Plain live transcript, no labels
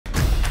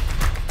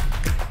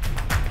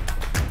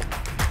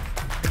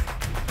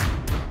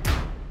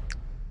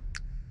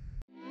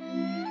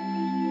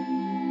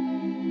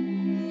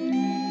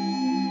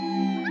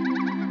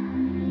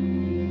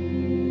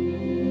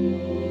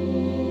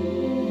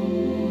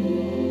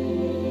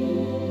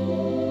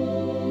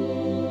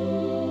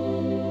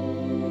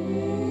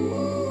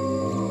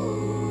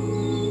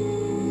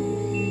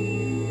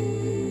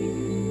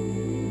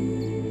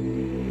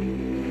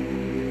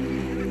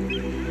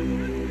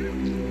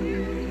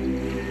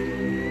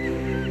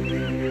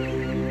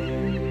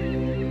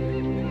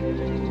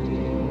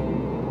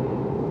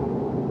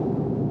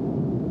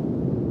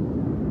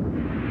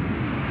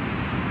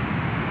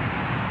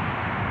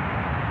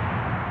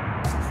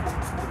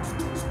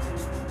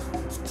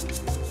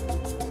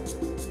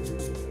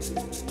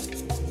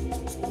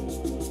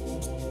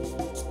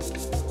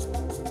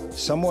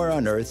somewhere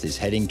on Earth is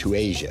heading to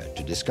Asia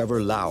to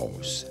discover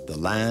Laos, the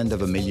land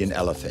of 1,000,000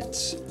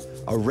 elephants,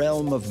 a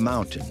realm of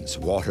mountains,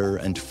 water,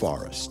 and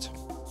forest.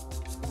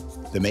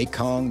 The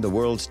Mekong, the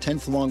world's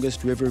 10th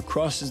longest river,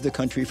 crosses the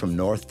country from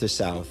north to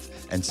south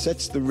and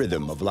sets the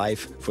rhythm of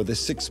life for the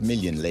 6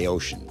 million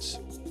Laotians.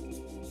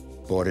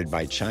 Bordered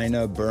by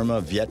China,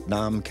 Burma,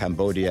 Vietnam,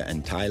 Cambodia,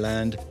 and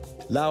Thailand,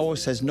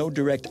 Laos has no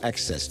direct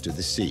access to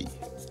the sea.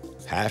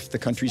 Half the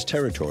country's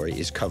territory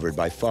is covered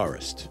by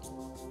forest.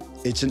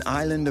 It's an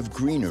island of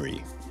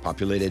greenery,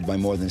 populated by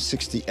more than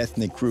 60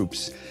 ethnic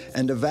groups,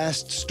 and a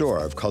vast store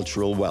of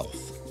cultural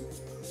wealth.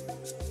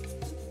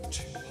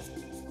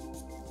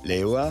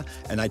 Leua,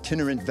 an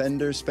itinerant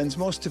vendor, spends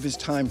most of his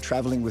time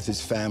traveling with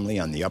his family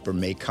on the Upper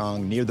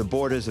Mekong near the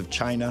borders of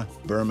China,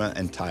 Burma,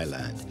 and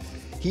Thailand.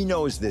 He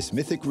knows this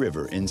mythic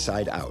river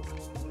inside out.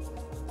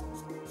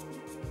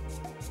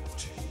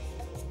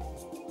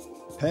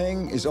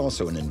 Pheng is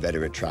also an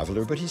inveterate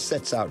traveler, but he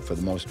sets out for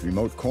the most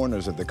remote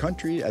corners of the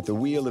country at the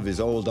wheel of his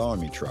old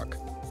army truck.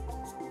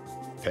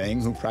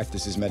 Pheng, who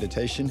practices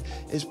meditation,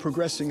 is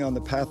progressing on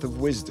the path of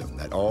wisdom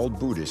that all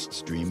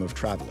Buddhists dream of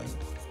traveling.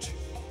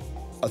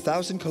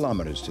 1,000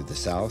 kilometers to the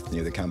south,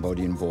 near the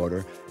Cambodian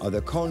border, are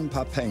the Khone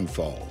Phapheng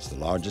Falls, the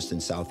largest in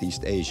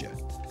Southeast Asia.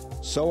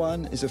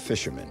 Sohane is a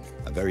fisherman,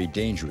 a very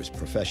dangerous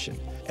profession.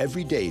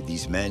 Every day,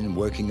 these men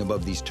working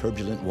above these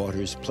turbulent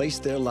waters place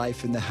their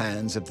life in the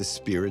hands of the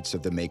spirits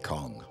of the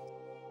Mekong.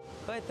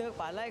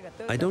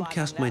 I don't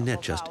cast my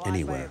net just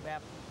anywhere.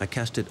 I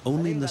cast it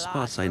only in the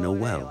spots I know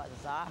well.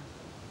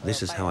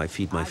 This is how I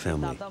feed my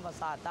family,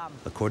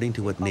 according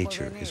to what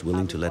nature is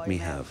willing to let me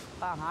have.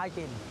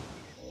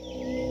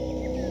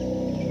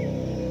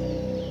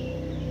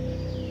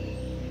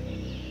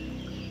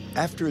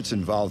 After its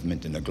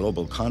involvement in a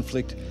global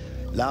conflict,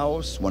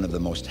 Laos, one of the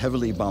most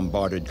heavily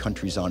bombarded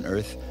countries on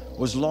Earth,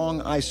 was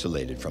long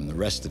isolated from the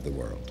rest of the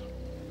world.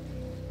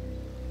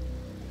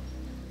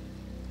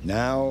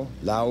 Now,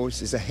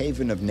 Laos is a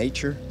haven of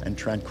nature and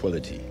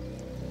tranquility.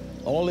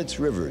 All its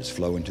rivers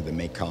flow into the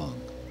Mekong.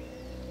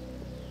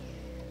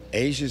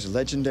 Asia's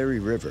legendary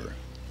river,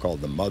 called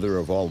the Mother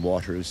of All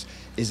Waters,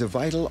 is a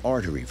vital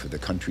artery for the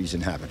country's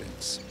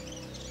inhabitants.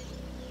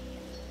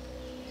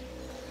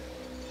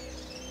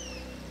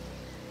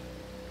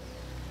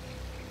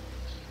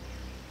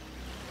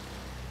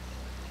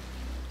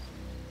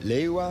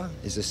 Leua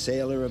is a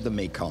sailor of the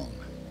Mekong.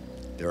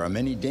 There are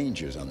many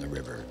dangers on the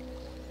river.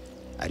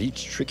 At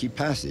each tricky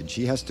passage,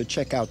 he has to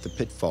check out the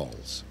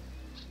pitfalls.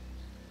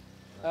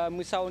 I've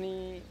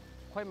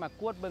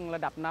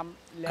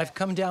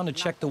come down to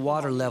check the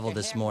water level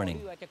this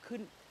morning.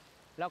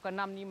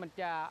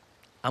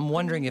 I'm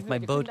wondering if my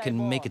boat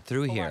can make it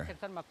through here.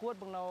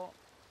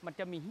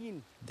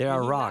 There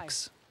are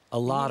rocks, a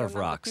lot of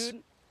rocks,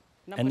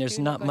 and there's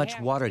not much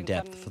water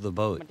depth for the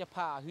boat.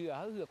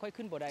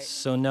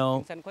 So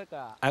no,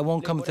 I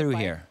won't come through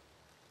here.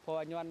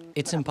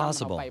 It's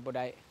impossible.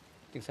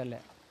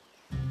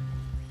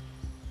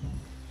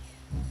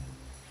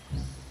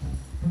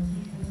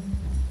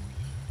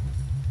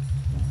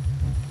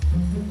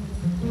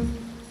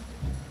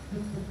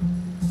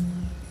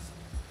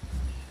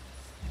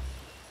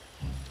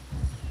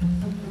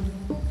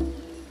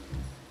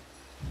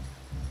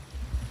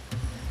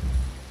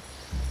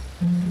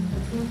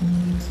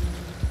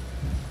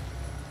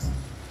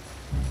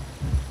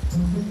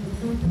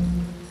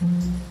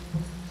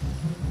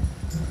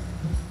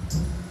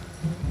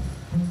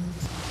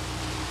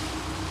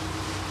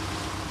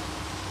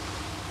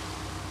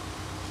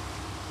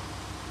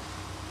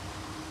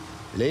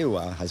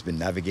 Leua has been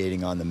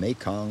navigating on the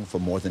Mekong for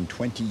more than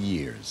 20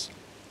 years,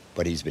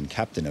 but he's been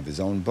captain of his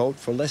own boat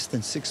for less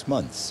than 6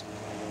 months.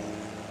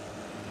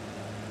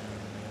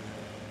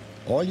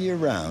 All year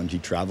round, he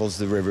travels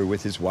the river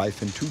with his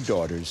wife and 2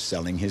 daughters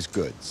selling his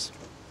goods.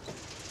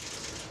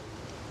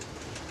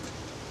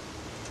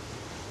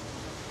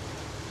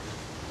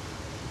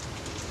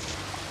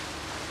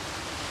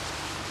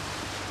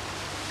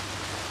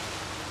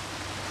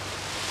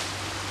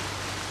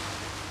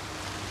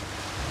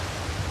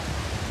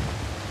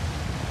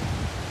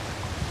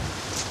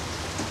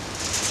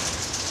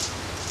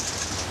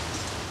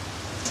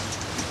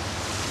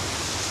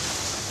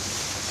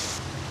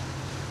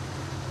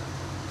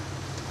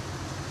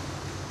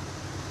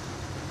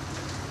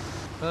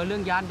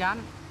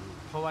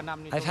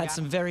 I've had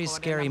some very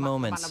scary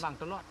moments.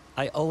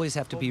 I always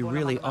have to be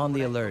really on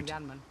the alert.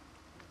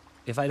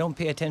 If I don't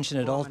pay attention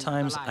at all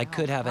times, I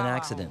could have an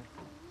accident.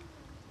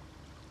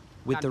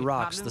 With the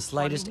rocks, the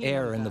slightest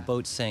error and the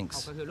boat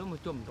sinks.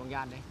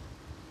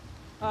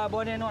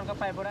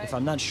 If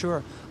I'm not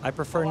sure, I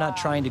prefer not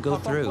trying to go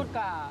through.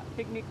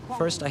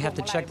 First, I have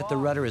to check that the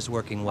rudder is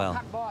working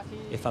well.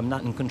 If I'm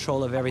not in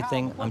control of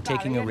everything, I'm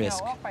taking a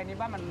risk.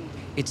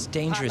 It's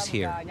dangerous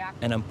here,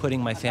 and I'm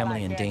putting my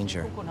family in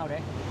danger.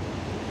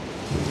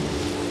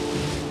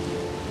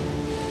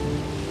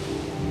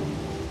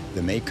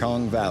 The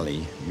Mekong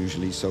Valley,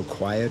 usually so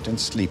quiet and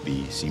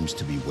sleepy, seems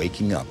to be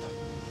waking up.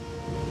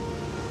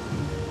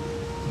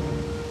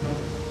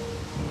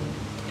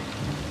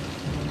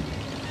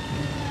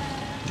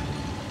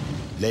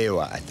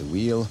 Leua at the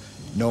wheel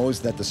knows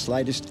that the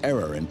slightest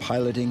error in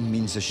piloting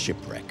means a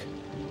shipwreck.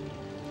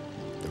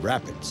 The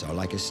rapids are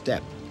like a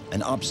step,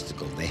 an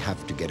obstacle they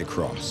have to get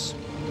across.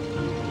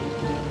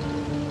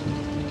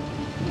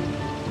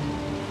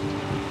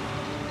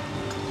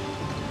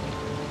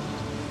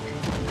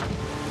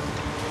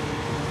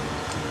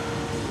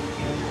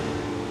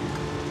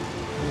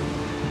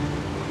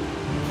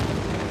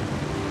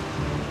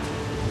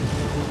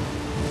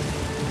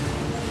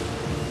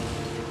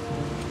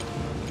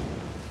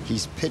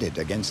 He's pitted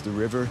against the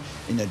river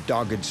in a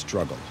dogged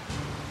struggle.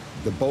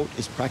 The boat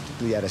is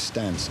practically at a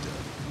standstill.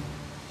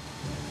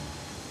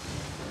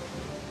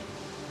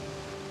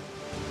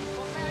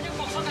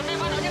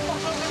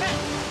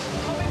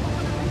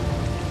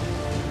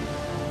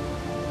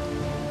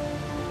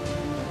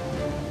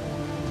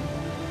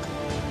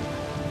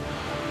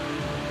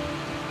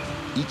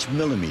 Each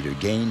millimeter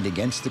gained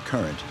against the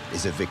current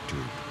is a victory.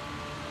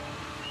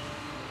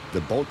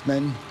 The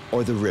boatmen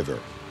or the river.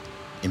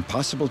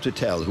 Impossible to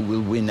tell who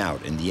will win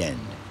out in the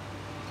end.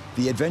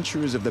 The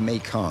adventurers of the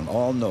Mekong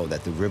all know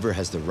that the river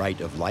has the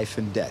right of life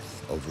and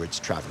death over its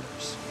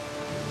travelers.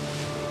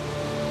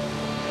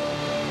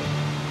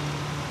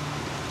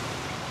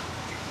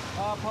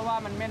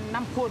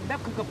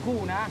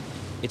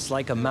 It's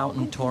like a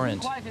mountain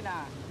torrent.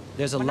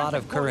 There's a lot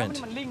of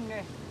current.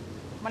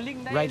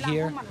 Right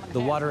here,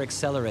 the water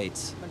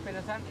accelerates.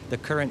 The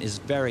current is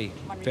very,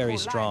 very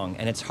strong,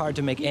 and it's hard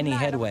to make any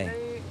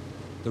headway.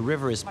 The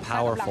river is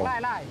powerful.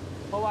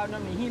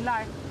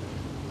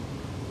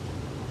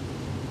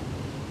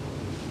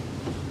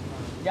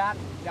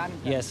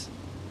 Yes,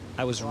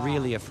 I was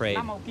really afraid.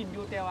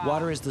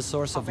 Water is the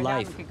source of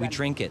life. We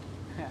drink it,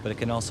 but it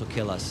can also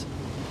kill us.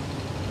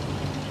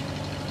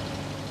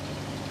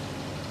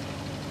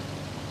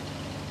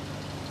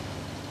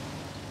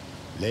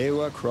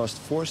 Leua crossed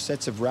 4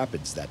 sets of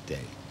rapids that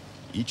day,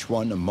 each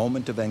one a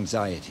moment of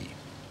anxiety.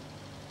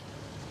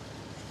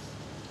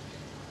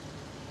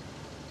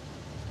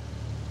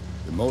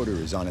 The motor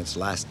is on its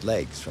last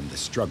legs from the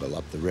struggle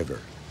up the river.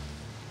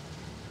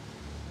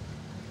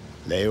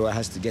 Leua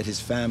has to get his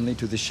family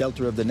to the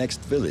shelter of the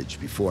next village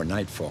before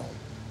nightfall.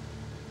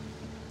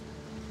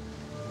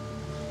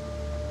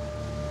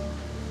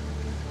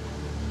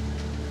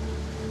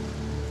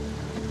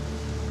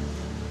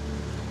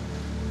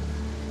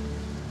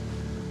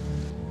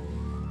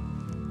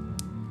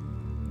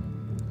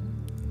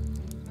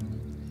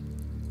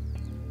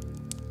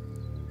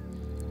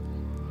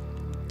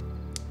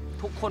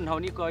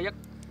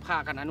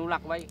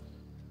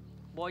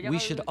 We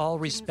should all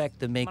respect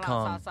the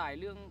Mekong.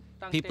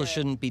 People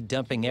shouldn't be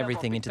dumping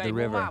everything into the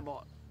river.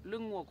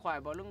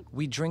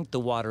 We drink the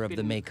water of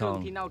the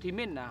Mekong.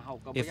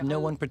 If no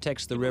one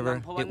protects the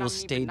river, it will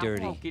stay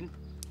dirty.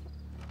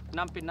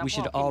 We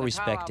should all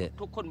respect it.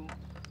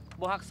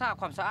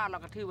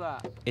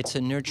 It's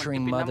a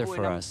nurturing mother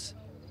for us.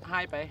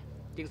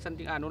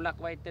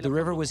 The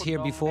river was here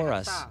before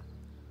us.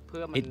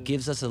 It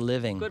gives us a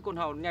living.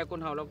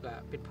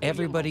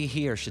 Everybody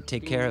here should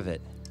take care of it.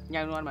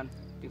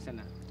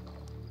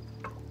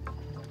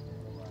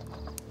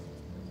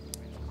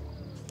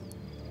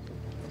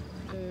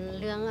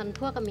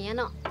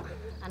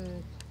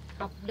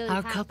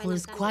 Our couple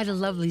is quite a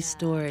lovely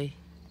story.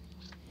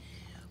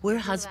 We're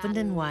husband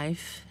and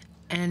wife,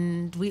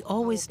 and we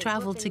always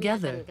travel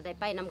together.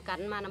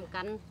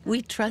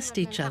 We trust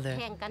each other,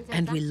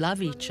 and we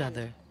love each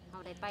other,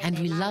 and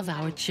we love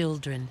our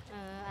children.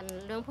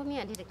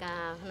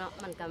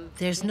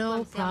 There's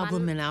no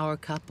problem in our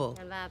couple,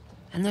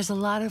 and there's a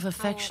lot of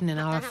affection in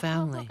our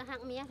family.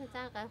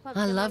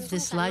 I love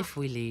this life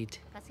we lead.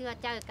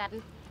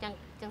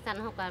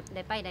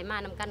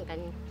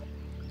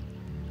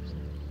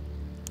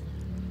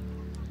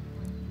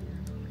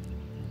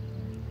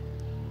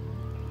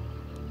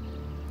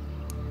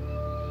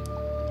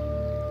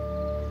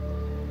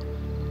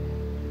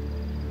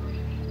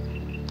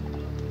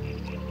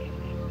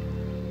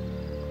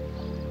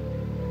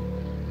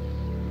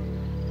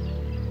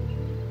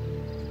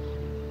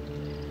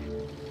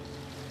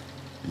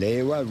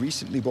 Leua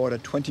recently bought a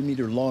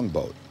 20-meter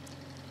longboat.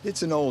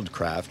 It's an old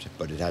craft,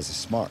 but it has a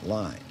smart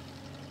line.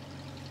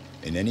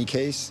 In any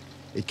case,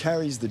 it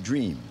carries the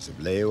dreams of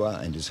Leua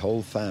and his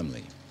whole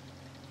family.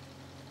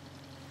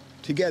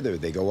 Together,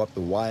 they go up the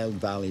wild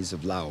valleys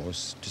of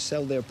Laos to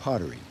sell their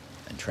pottery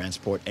and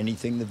transport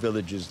anything the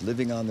villagers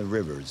living on the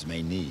rivers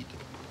may need.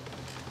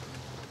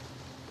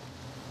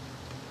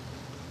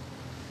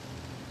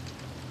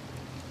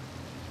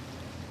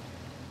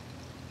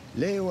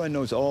 Leua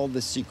knows all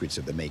the secrets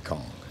of the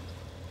Mekong.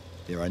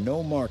 There are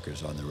no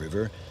markers on the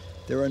river.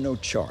 There are no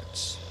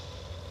charts.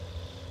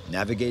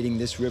 Navigating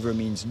this river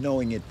means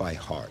knowing it by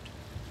heart.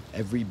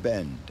 Every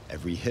bend,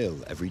 every hill,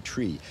 every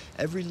tree,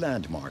 every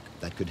landmark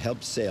that could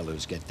help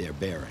sailors get their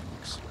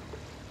bearings.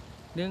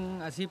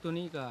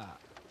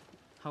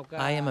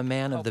 I am a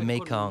man of the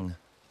Mekong.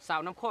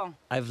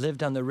 I've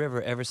lived on the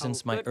river ever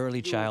since my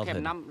early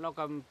childhood.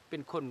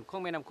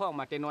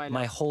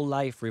 My whole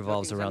life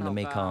revolves around the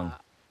Mekong,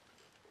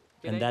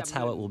 and that's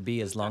how it will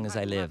be as long as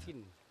I live.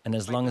 and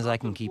as long as I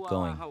can keep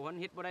going.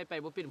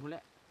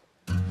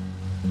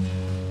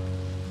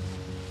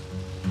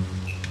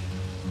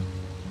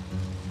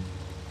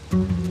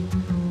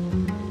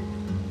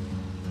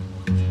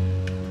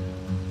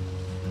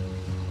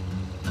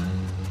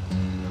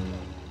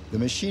 The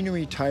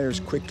machinery tires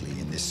quickly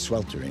in this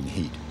sweltering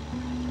heat.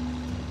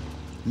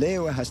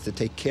 Leua has to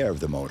take care of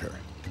the motor,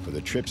 for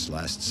the trips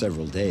last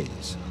several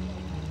days.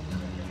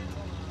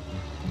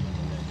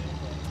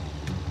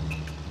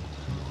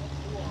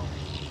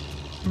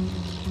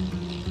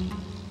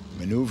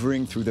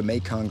 Maneuvering through the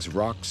Mekong's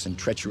rocks and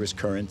treacherous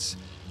currents,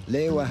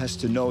 Leua has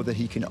to know that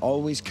he can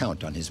always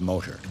count on his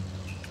motor.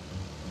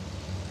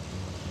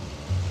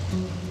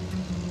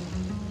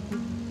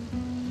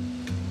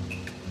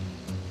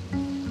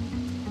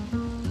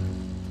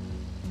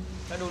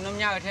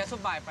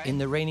 In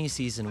the rainy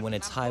season, when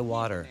it's high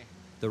water,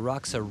 the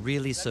rocks are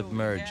really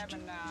submerged,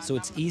 so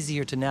it's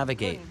easier to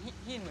navigate.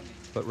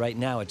 But right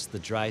now, it's the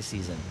dry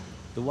season.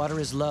 The water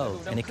is low,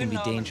 and it can be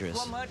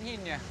dangerous.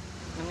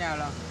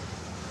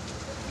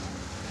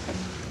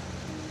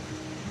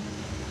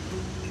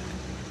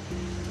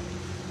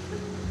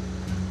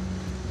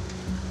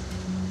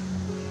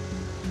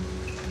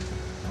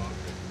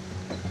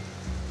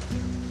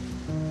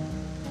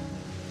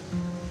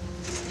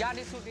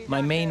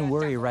 My main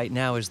worry right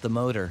now is the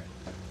motor.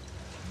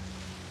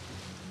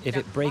 If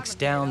it breaks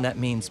down, that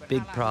means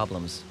big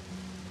problems.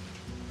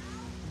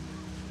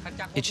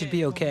 It should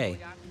be okay.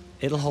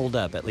 It'll hold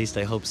up, at least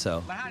I hope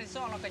so.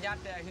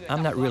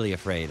 I'm not really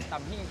afraid.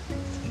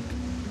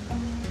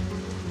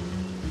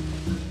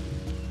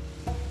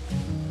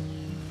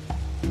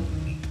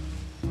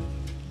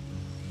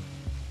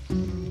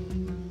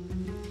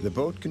 The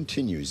boat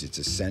continues its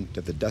ascent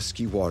of the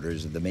dusky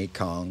waters of the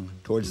Mekong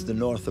towards the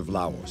north of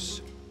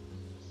Laos.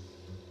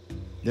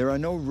 There are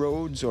no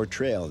roads or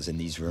trails in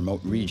these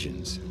remote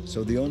regions,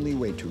 so the only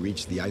way to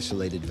reach the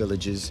isolated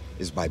villages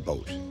is by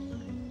boat.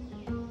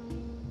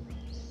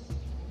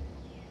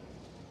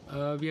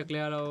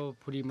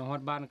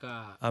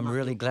 I'm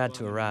really glad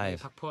to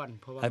arrive.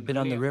 I've been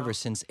on the river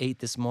since 8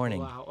 this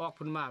morning.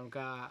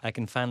 I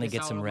can finally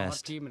get some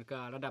rest.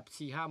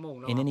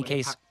 In any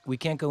case, we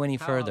can't go any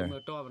further.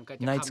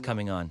 Night's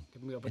coming on.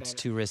 It's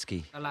too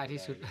risky.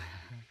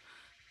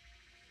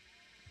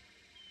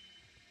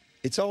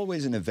 It's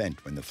always an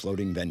event when the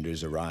floating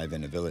vendors arrive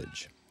in a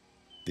village.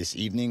 This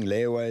evening,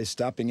 Leua is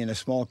stopping in a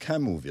small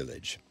Khmer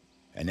village,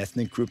 an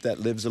ethnic group that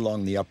lives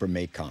along the Upper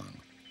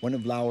Mekong, one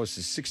of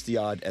Laos's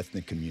 60-odd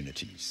ethnic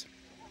communities.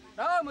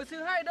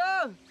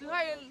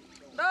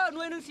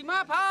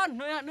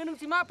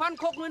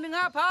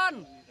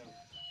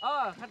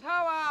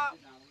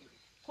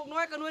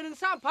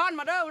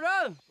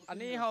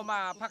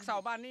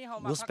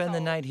 We'll spend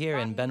the night here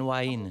in Ben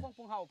Wain.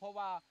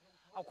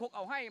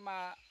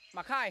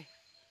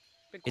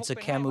 It's a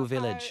Khmer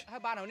village.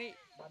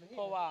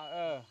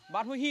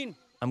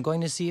 I'm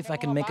going to see if I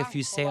can make a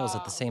few sales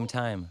at the same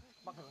time.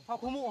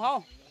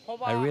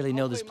 I really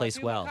know this place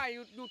well,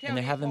 and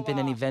there haven't been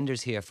any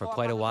vendors here for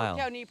quite a while.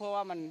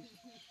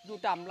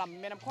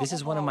 This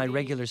is one of my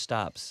regular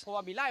stops.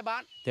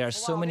 There are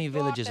so many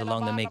villages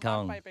along the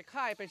Mekong.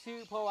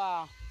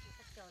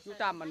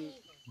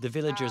 The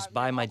villagers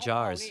buy my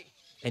jars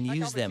and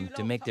use them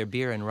to make their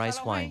beer and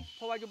rice wine.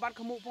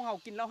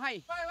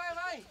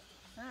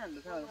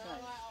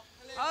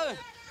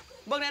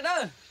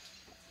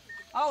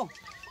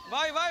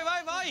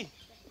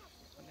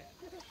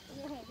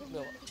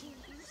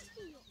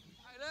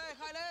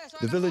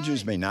 The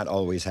villagers may not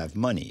always have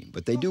money,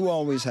 but they do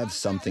always have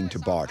something to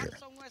barter.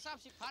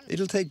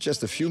 It'll take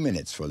just a few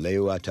minutes for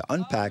Leua to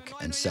unpack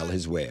and sell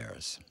his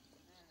wares.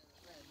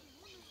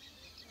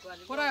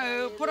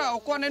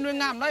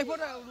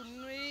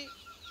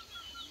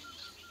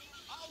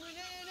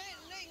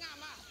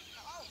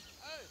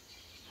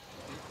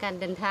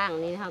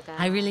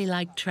 I really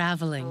like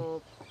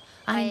traveling.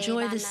 I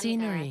enjoy the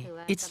scenery.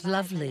 It's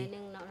lovely.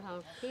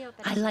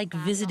 I like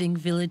visiting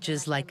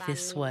villages like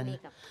this one.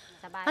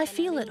 I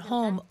feel at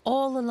home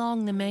all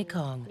along the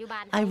Mekong.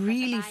 I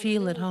really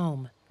feel at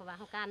home.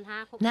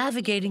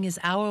 Navigating is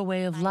our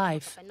way of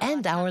life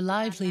and our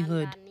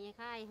livelihood.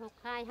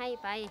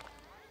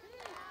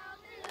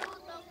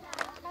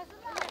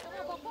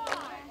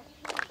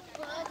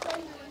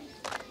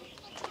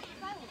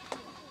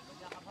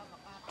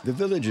 The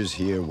villagers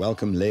here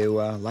welcome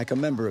Leua like a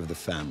member of the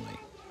family.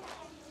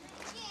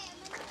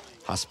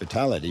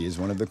 Hospitality is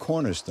one of the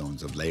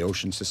cornerstones of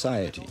Laotian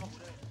society.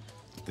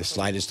 The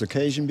slightest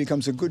occasion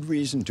becomes a good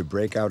reason to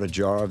break out a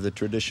jar of the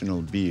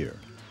traditional beer,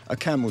 a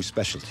Khmer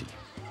specialty.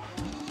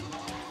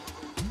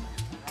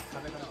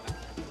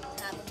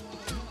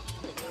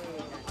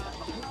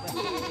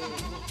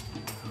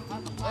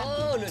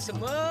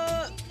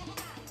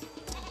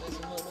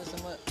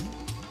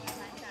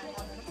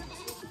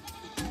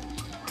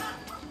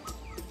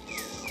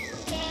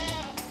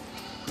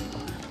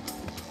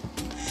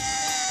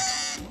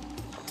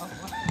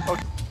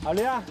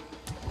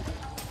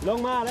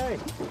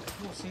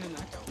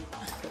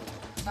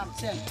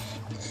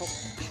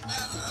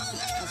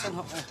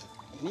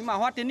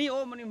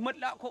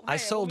 I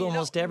sold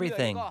almost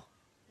everything.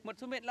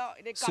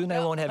 Soon I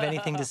won't have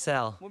anything to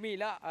sell.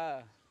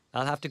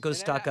 I'll have to go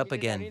stock up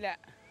again.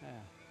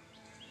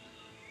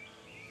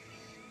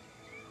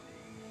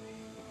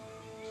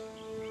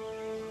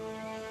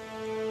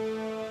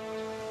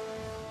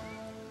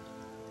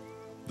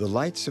 The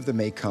lights of the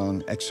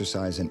Mekong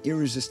exercise an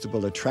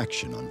irresistible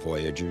attraction on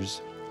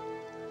voyagers.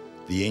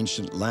 The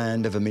ancient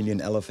land of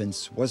 1,000,000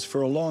 elephants was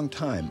for a long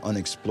time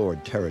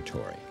unexplored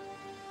territory.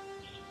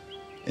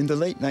 In the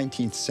late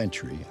 19th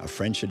century, a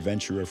French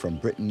adventurer from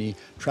Brittany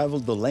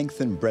traveled the length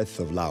and breadth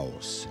of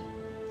Laos.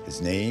 His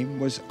name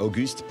was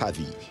Auguste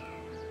Pavie.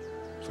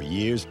 For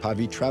years,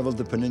 Pavie traveled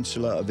the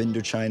peninsula of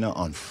Indochina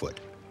on foot.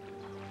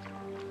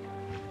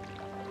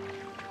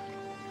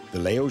 The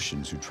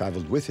Laotians who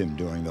traveled with him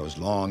during those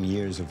long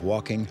years of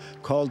walking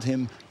called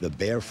him the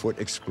Barefoot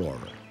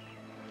Explorer.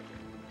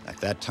 At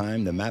that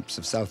time, the maps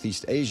of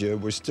Southeast Asia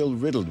were still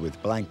riddled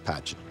with blank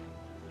patches.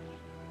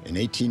 In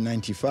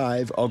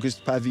 1895,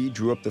 Auguste Pavie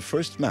drew up the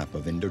first map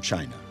of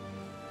Indochina.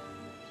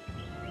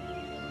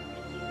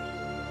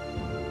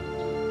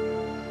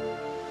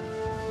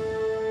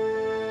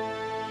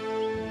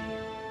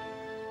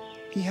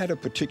 He had a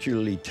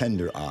particularly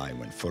tender eye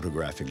when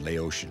photographing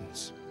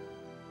Laotians.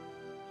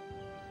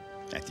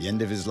 At the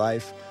end of his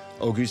life,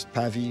 Auguste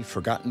Pavie,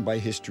 forgotten by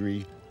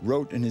history,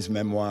 wrote in his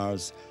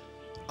memoirs,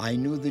 "I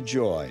knew the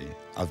joy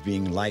of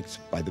being liked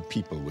by the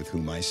people with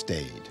whom I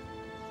stayed."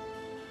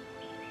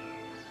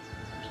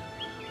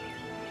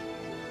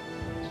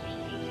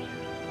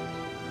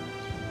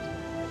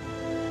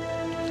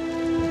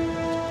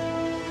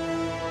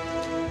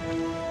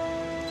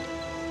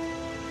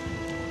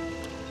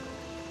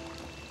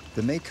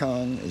 The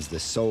Mekong is the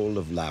soul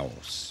of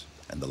Laos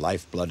and the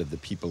lifeblood of the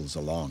peoples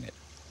along it.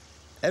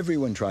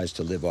 Everyone tries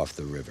to live off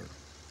the river: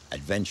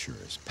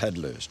 adventurers,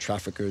 peddlers,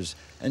 traffickers,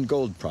 and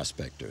gold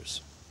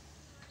prospectors.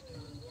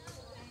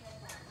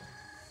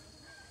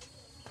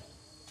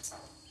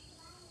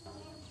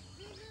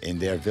 In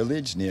their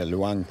village near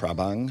Luang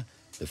Prabang,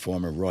 the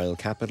former royal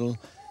capital,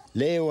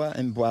 Leua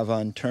and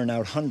Boavan turn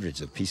out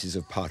hundreds of pieces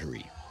of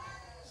pottery.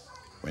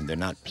 When they're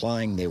not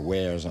plying their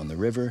wares on the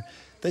river,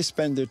 they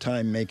spend their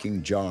time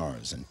making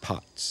jars and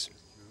pots.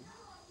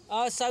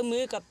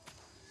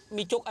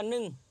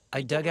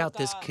 I dug out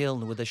this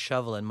kiln with a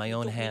shovel in my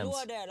own hands.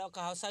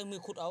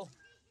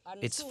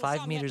 It's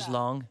 5 meters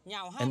long,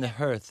 and the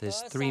hearth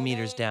is 3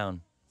 meters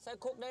down.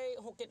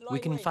 We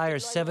can fire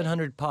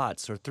 700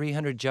 pots or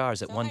 300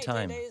 jars at one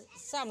time.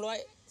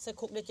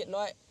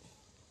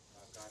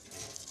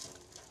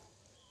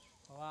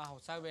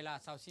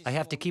 I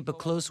have to keep a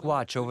close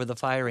watch over the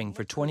firing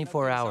for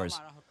 24 hours,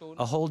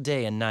 a whole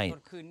day and night.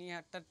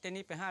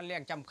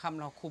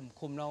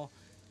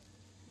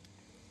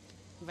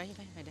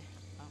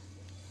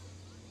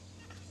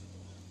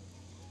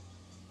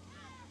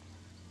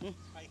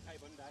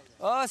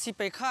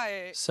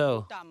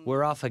 So,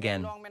 we're off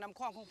again.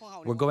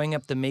 We're going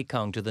up the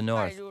Mekong to the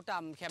north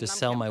to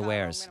sell my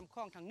wares.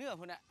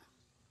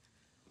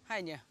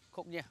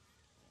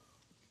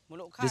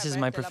 This is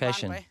my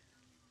profession.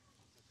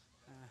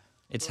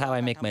 It's how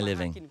I make my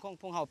living.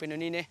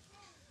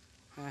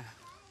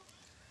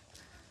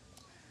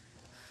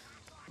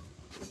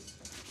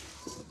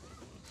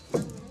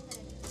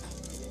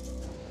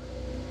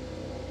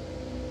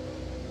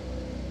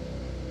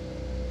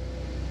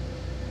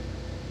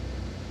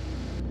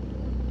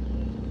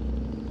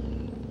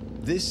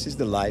 This is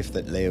the life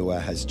that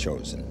Leua has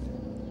chosen.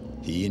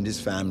 He and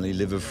his family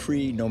live a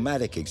free,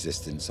 nomadic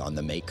existence on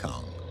the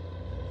Mekong.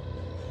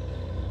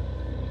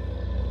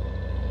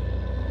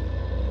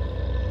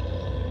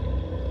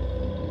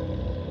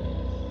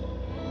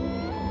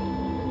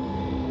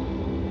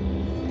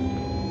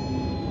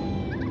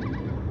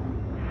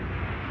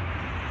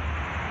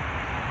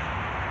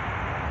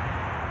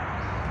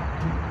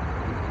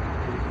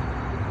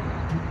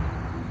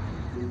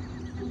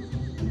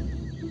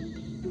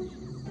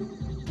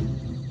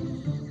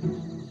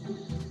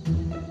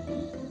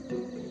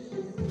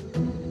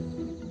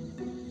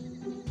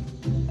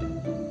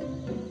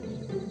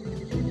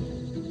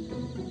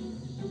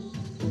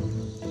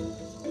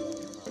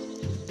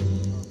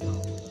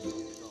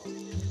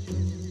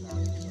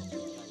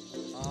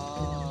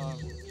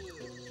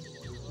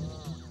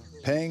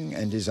 Pheng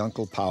and his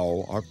uncle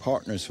Pao are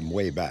partners from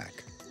way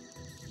back.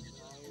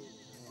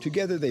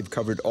 Together they've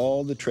covered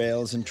all the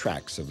trails and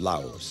tracks of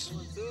Laos.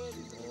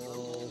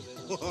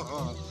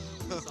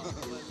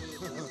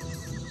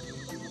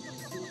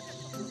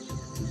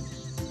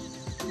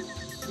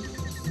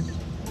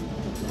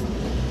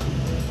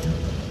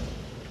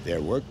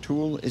 Their work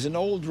tool is an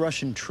old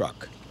Russian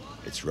truck.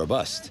 It's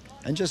robust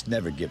and just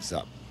never gives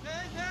up.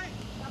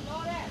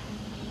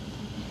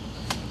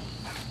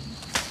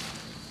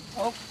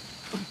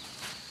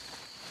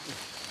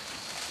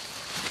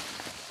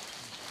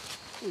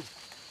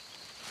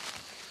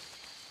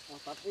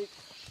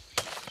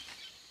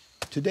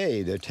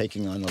 Today, they're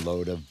taking on a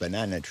load of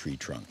banana tree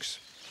trunks.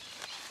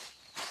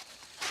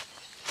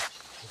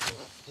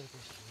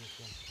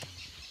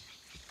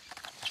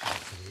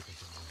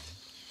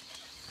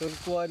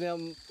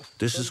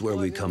 This is where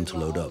we come to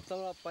load up.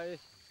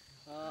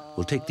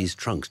 We'll take these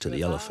trunks to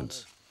the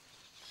elephants.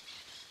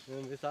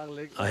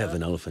 I have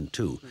an elephant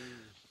too.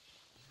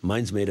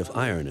 Mine's made of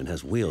iron and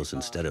has wheels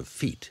instead of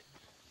feet.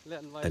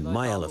 And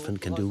my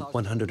elephant can do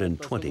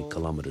 120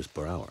 kilometers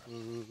per hour.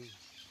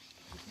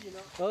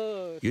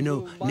 You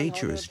know,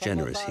 nature is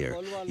generous here.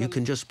 You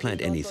can just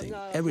plant anything.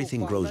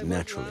 Everything grows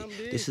naturally.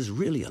 This is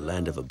really a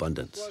land of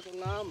abundance.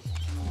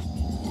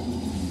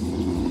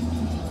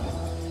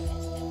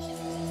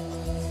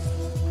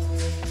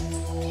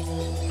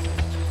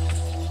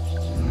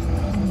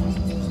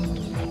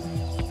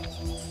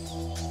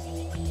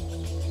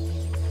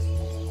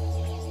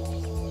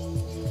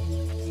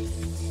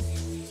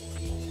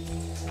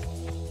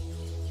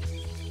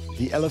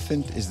 The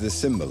elephant is the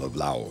symbol of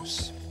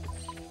Laos.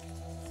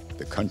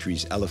 The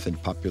country's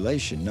elephant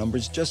population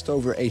numbers just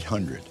over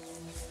 800,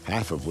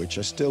 half of which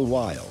are still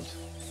wild.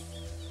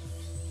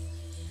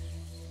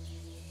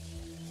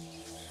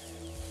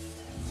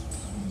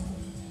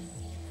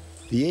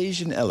 The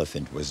Asian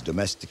elephant was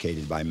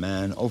domesticated by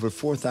man over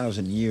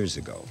 4,000 years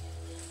ago.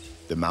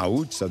 The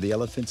Maots are the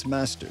elephant's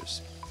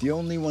masters, the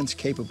only ones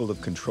capable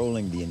of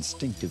controlling the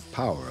instinctive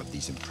power of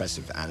these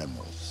impressive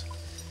animals.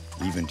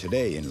 Even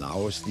today in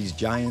Laos, these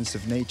giants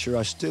of nature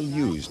are still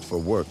used for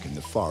work in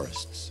the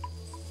forests.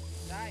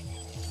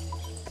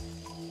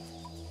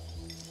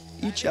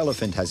 Each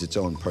elephant has its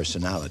own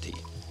personality.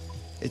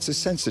 It's a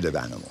sensitive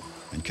animal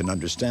and can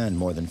understand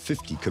more than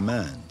 50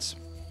 commands.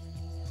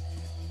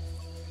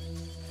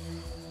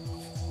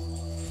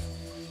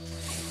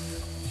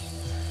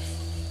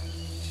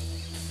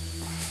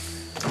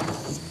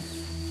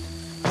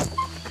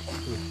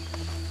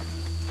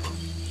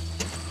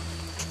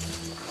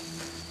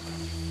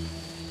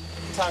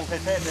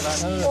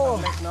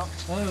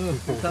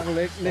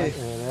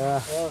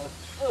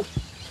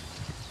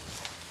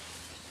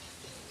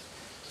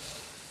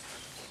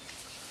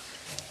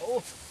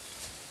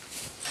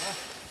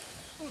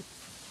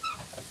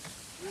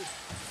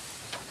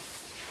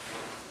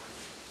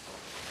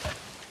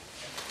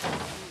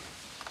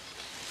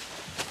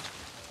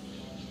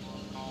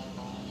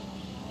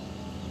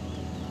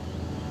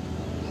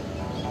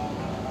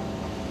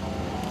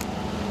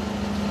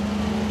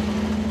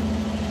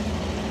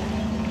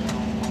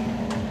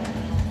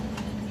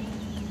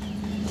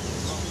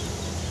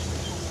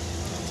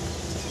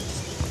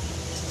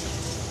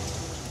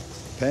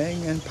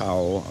 Pheng and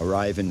Pao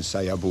arrive in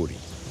Sayaburi.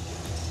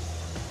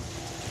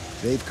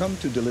 They've come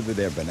to deliver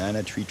their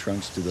banana tree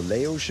trunks to the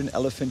Laotian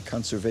Elephant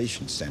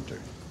Conservation Center,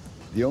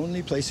 the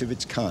only place of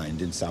its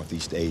kind in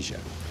Southeast Asia.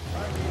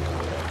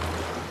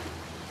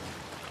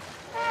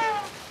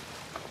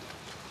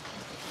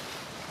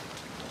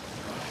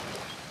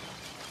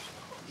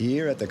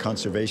 Here at the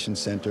Conservation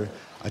Center,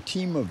 a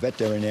team of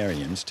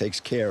veterinarians takes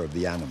care of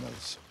the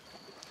animals.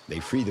 They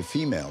free the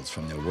females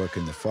from their work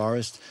in the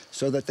forest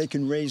so that they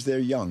can raise their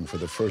young for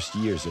the first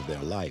years of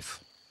their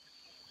life.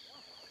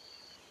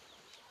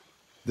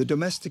 The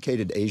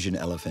domesticated Asian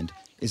elephant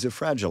is a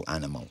fragile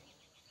animal.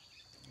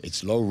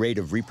 Its low rate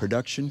of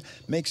reproduction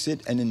makes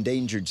it an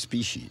endangered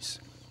species.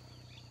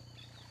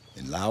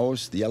 In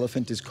Laos, the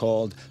elephant is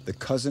called the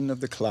cousin of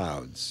the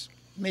clouds,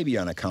 maybe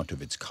on account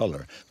of its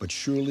color, but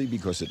surely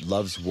because it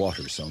loves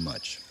water so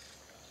much.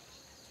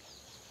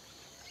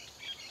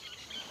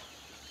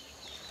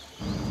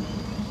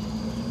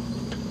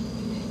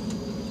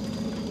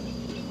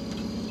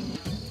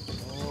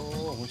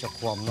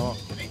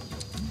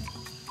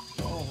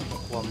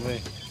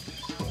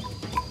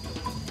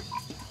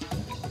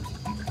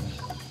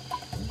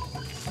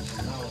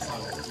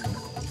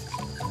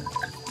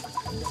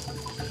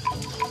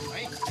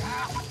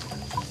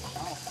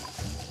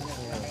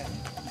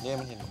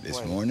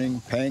 This morning,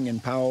 Pheng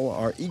and Pao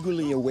are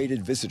eagerly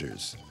awaited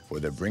visitors, for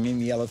they're bringing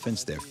the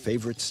elephants their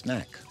favorite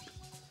snack.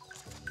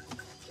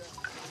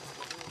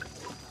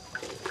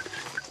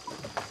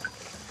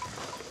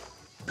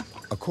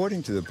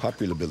 According to the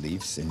popular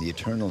beliefs in the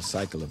eternal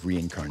cycle of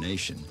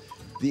reincarnation,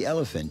 the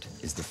elephant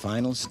is the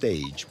final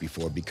stage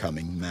before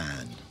becoming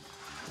man.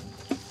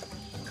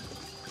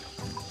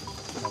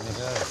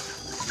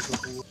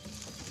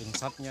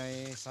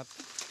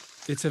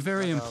 It's a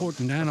very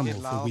important animal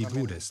for we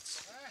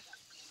Buddhists.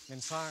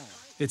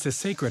 It's a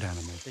sacred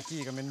animal.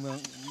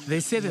 They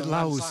say that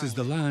Laos is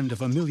the land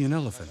of 1,000,000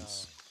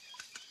 elephants.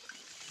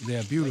 They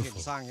are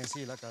beautiful,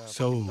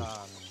 so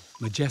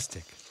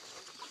majestic.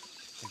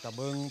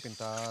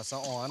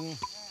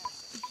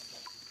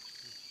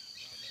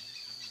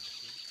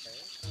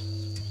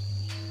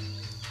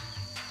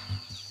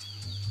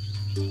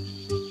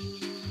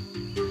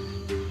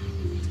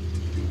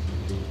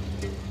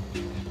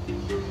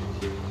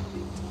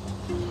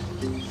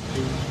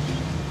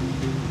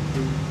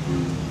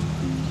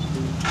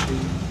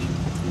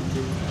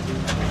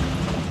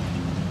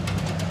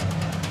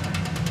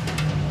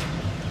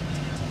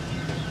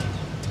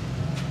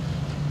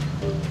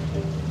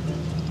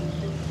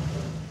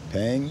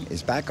 Pheng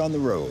is back on the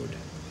road.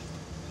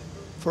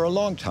 For a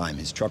long time,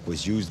 his truck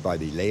was used by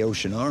the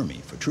Laotian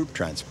army for troop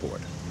transport.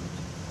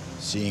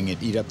 Seeing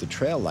it eat up the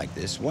trail like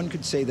this, one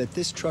could say that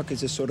this truck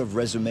is a sort of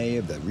resume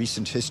of the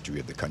recent history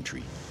of the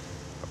country,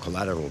 a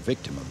collateral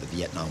victim of the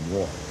Vietnam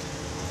War.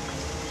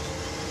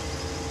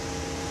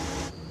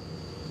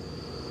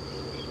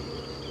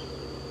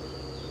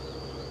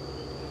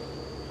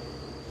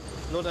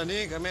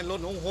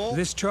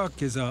 This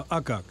truck is a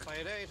akak.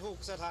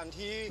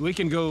 We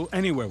can go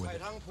anywhere with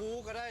it.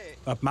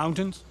 Up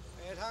mountains,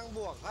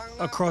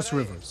 across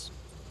rivers.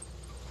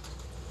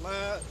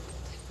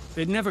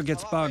 It never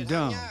gets bogged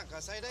down.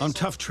 On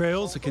tough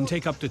trails, it can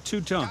take up to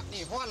 2 tons.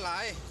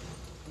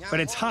 But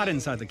it's hot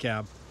inside the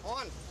cab,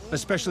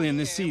 especially in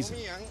this season.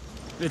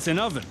 It's an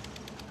oven.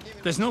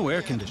 There's no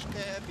air conditioning.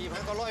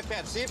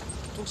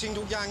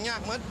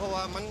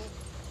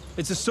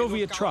 It's a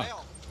Soviet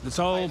truck. It's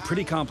all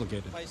pretty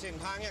complicated.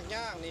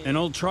 An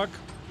old truck,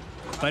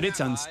 but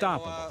it's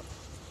unstoppable.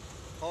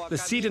 The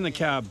seat in the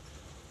cab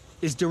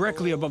is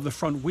directly above the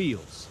front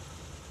wheels,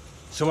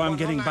 so I'm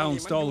getting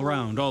bounced all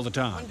around all the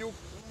time.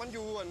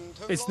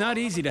 It's not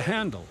easy to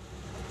handle.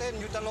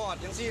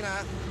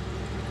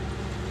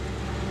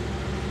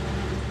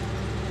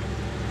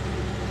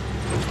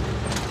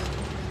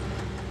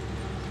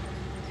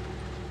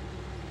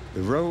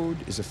 The road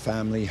is a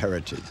family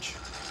heritage.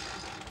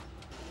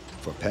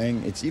 For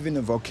Pheng, it's even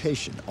a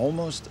vocation,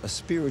 almost a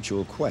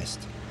spiritual quest.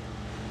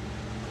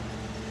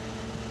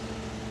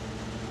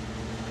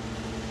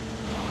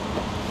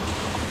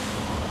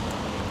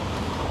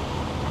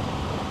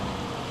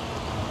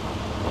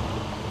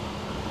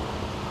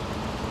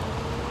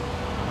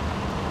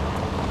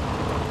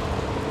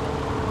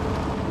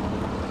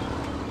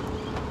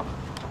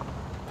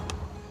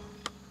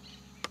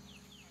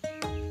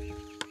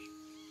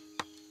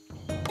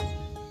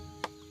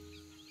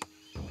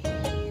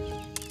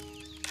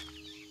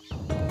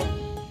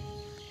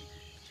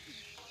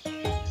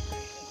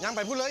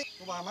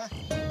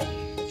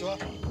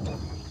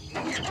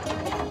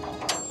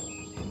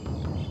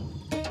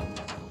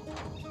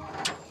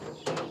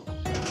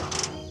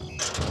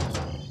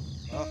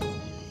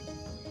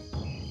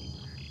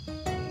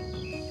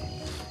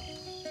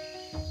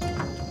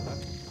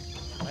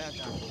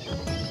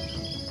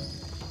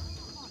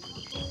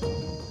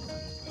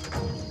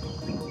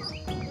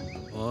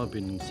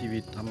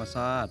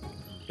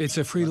 It's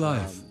a free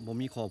life.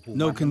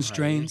 No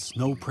constraints,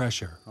 no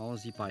pressure.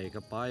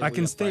 I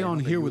can stay on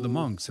here with the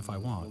monks if I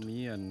want.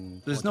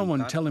 There's no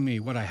one telling me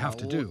what I have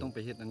to do.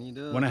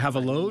 When I have a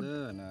load,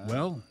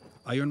 well,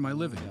 I earn my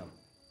living.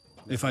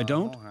 If I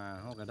don't,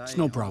 it's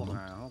no problem.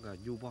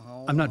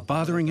 I'm not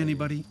bothering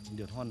anybody,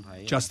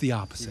 just the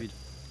opposite.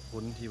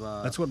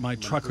 That's what my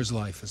trucker's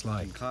life is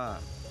like.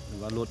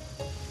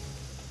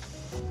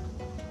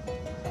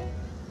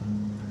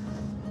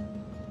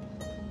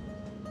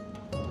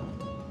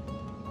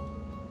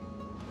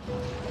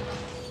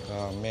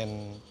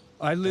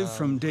 I live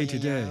from day to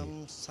day,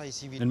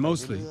 and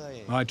mostly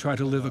I try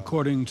to live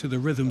according to the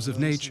rhythms of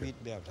nature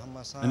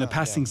and the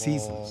passing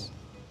seasons.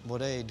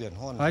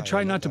 I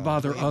try not to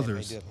bother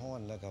others,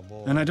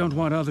 and I don't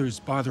want others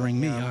bothering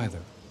me either.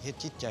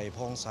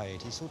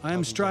 I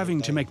am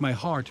striving to make my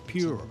heart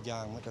pure.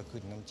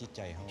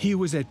 He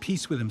who is at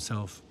peace with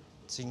himself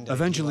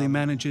eventually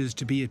manages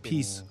to be at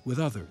peace with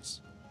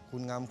others.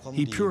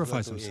 He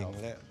purifies himself.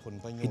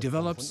 He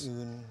develops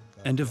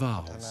and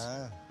evolves.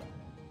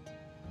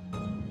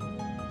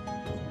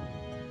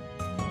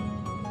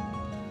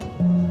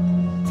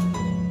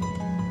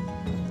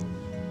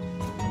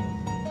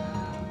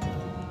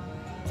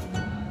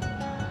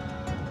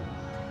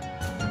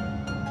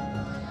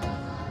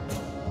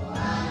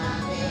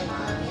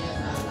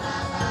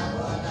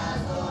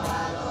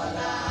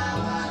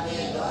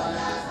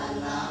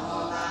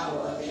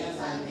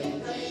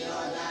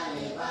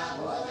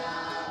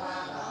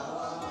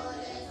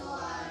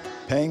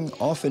 Pheng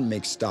often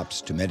makes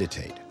stops to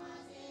meditate.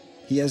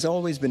 He has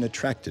always been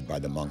attracted by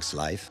the monk's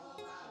life,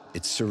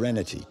 its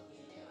serenity,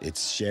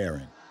 its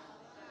sharing.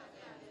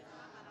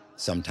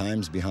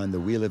 Sometimes behind the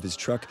wheel of his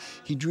truck,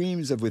 he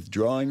dreams of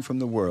withdrawing from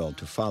the world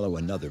to follow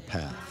another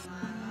path.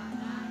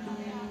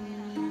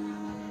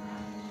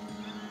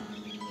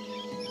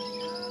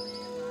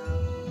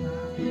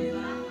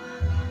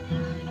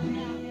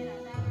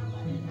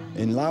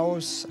 In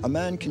Laos, a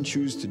man can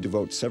choose to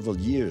devote several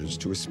years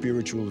to a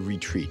spiritual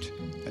retreat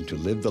and to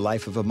live the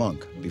life of a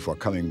monk before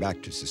coming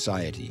back to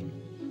society.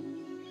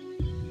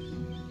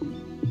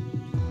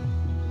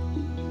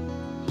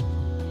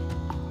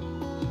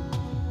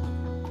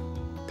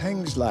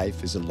 Pheng's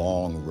life is a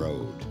long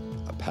road,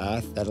 a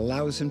path that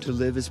allows him to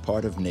live as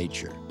part of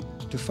nature,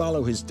 to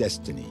follow his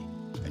destiny,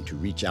 and to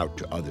reach out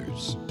to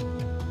others.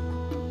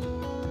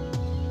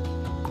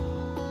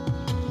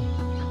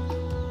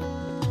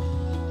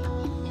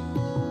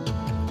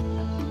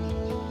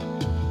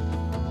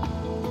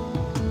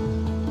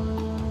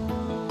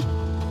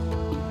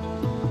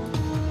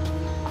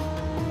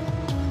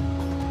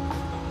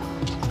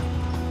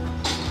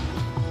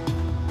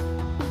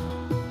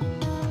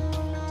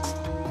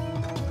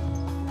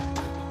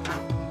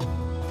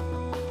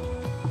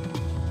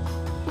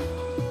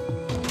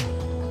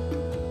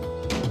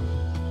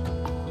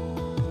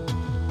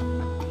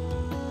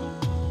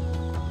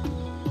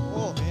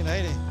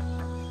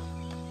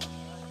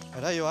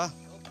 ได้อยู่วะ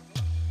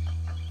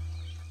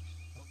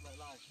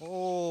โอ้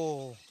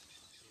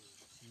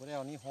บ่ได้เอ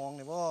านี่ห้องเ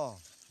ลยบ่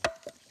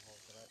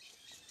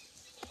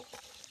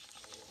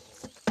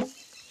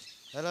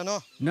ได้แล้วเนาะ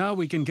Now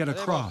we can get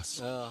across.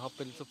 เขาเ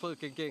ป็นซูเปอร์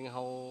เก่งๆเข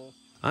า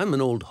I'm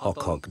an old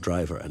hawk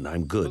driver and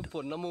I'm good. ฝ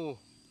นน้ำมู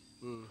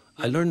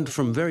I learned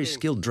from very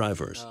skilled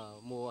drivers.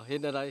 มัวเห็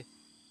นอะไร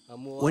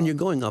When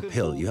you're going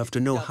uphill, you have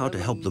to know how to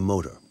help the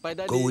motor.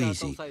 Go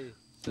easy.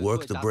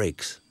 Work the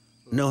brakes.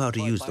 Know how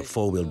to use the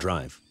four-wheel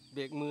drive. เบ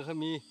รกมือให้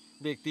มี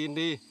เบรกตีน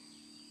ดี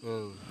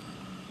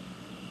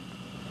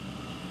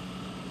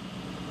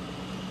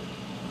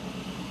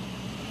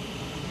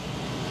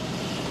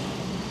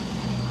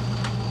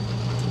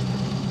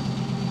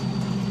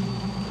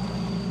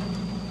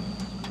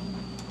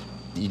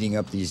Eating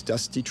up these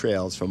dusty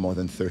trails for more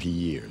than 30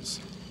 years.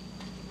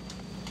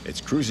 Its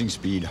cruising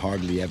speed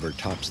hardly ever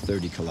tops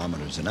 30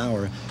 kilometers an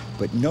hour,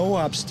 but no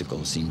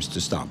obstacle seems to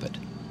stop it.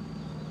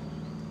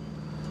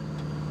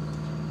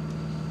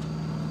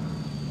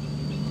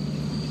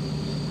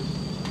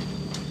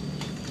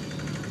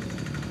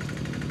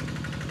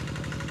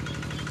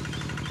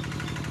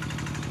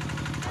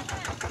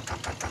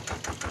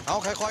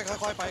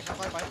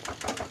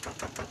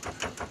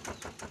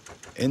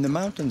 In the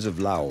mountains of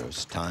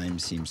Laos, time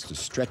seems to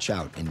stretch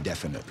out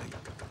indefinitely.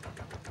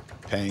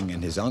 Pheng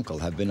and his uncle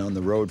have been on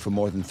the road for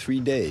more than 3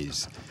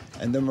 days,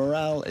 and their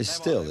morale is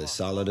still as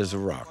solid as a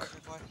rock.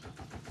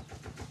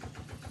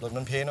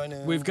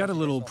 We've got a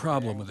little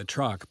problem with the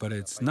truck, but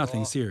it's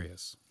nothing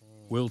serious.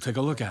 We'll take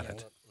a look at it.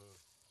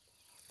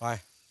 ไป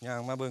ย่าง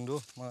มาเบิ่งดู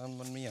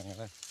มันมีอย่าง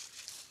ไร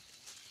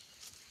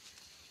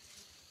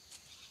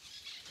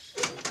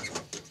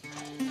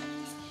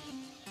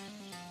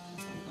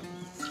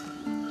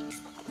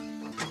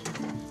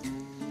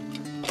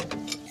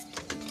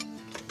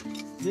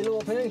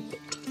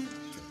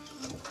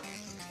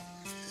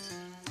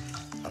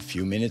A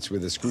few minutes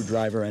with a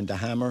screwdriver and a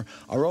hammer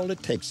are all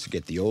it takes to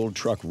get the old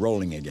truck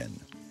rolling again.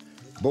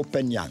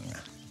 Bopenyang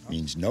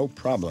means no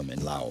problem in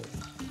Laos.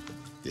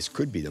 This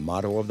could be the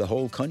motto of the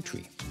whole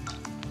country.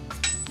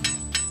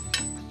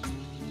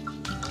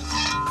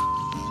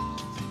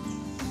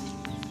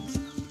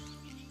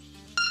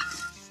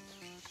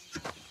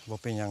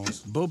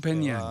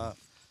 Bopenyang.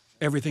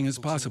 Everything is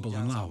possible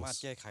in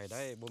Laos.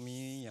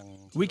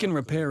 We can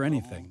repair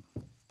anything.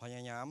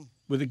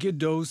 With a good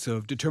dose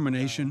of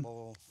determination,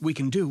 we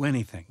can do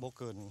anything.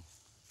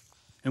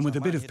 And with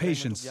a bit of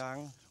patience,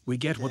 we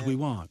get what we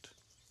want.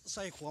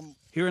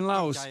 Here in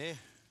Laos,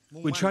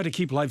 we try to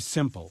keep life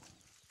simple.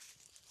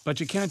 But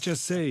you can't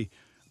just say,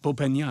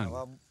 Bopenyang.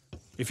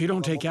 If you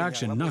don't take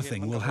action,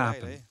 nothing will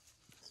happen.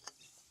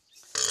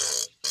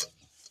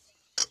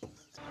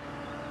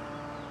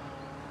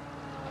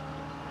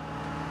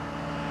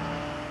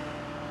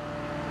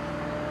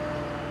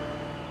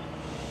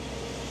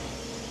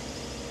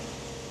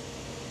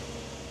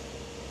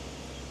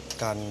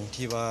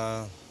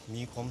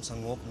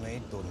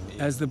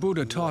 As the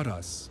Buddha taught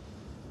us,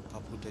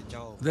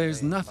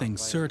 there's nothing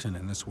certain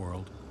in this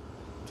world.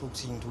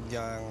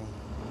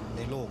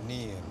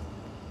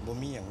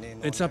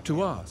 It's up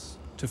to us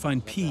to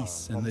find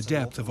peace in the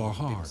depth of our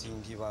heart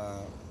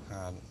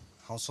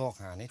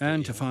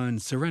and to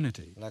find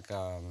serenity.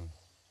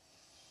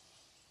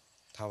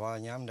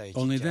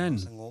 Only then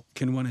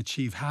can one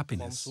achieve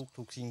happiness.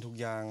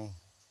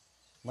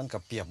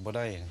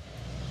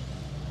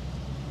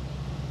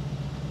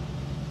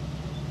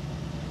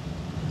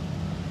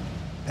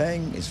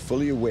 Pheng is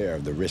fully aware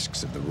of the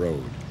risks of the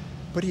road,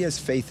 but he has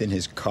faith in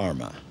his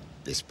karma,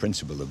 this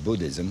principle of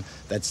Buddhism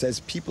that says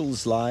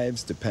people's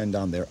lives depend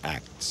on their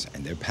acts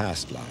and their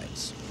past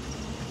lives.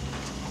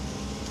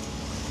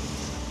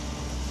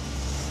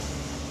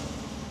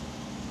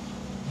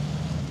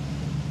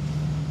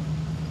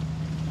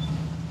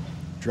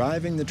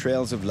 Driving the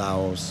trails of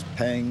Laos,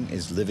 Pheng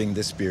is living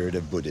the spirit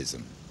of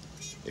Buddhism.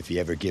 If he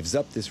ever gives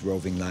up this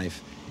roving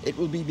life, it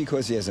will be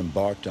because he has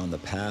embarked on the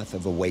path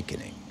of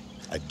awakening,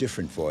 a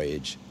different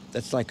voyage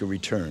that's like a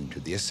return to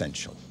the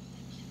essential.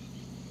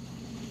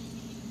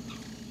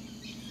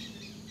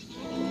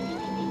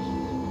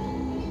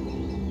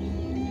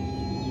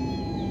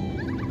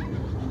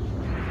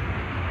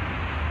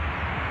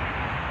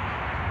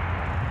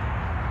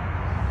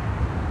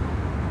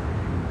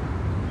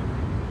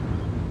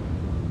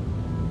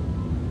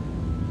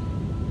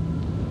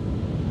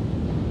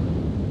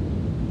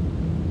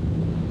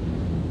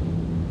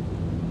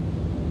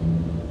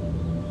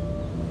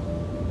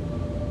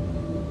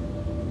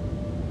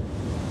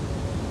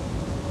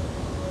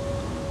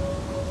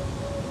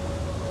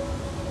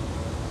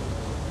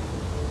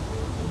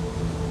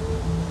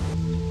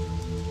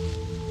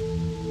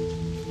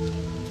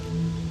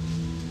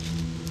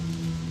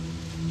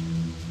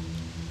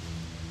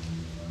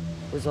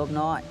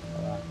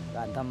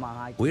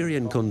 We're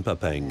in Khone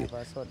Phapheng.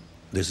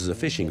 This is a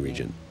fishing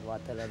region.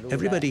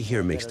 Everybody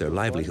here makes their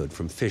livelihood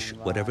from fish,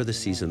 whatever the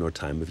season or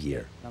time of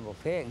year.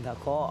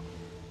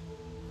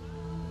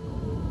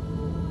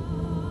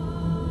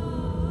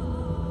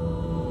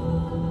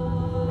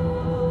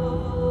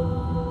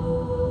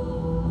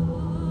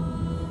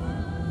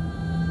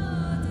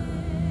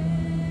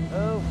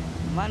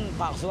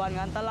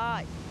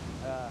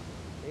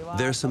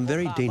 There are some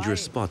very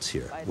dangerous spots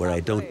here where I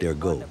don't dare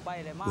go,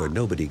 where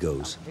nobody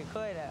goes.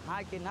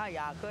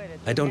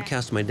 I don't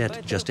cast my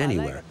net just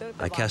anywhere.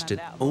 I cast it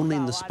only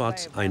in the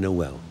spots I know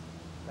well.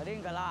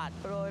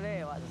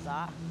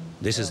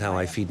 This is how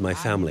I feed my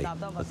family,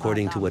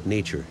 according to what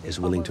nature is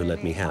willing to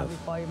let me have.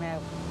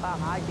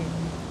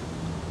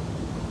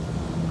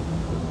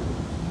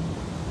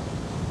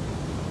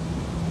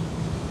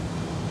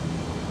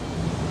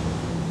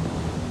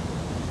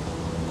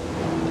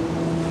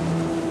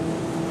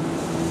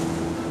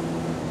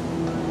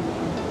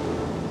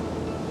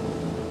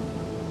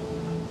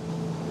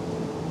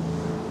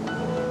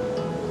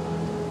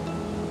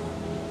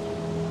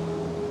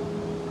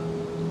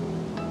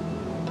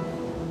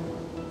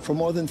 For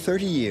more than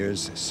 30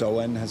 years,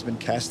 Sohane has been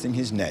casting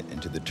his net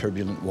into the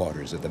turbulent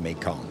waters of the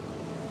Mekong.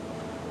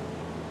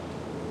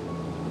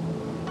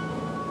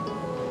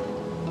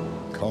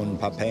 Khone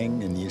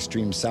Phapheng in the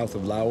extreme south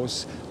of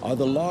Laos are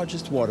the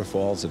largest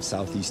waterfalls of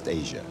Southeast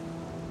Asia.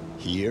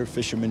 Here,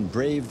 fishermen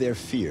brave their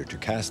fear to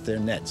cast their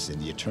nets in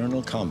the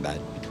eternal combat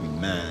between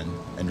man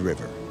and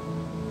river.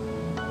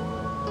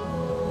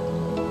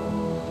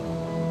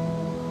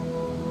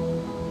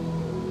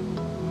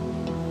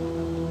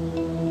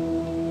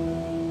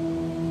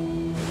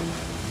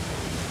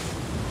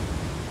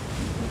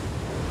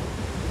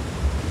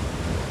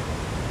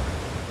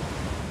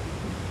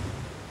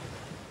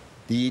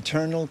 The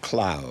eternal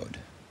cloud.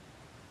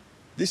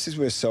 This is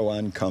where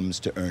Sohane comes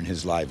to earn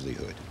his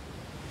livelihood.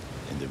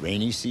 In the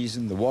rainy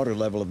season, the water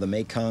level of the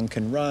Mekong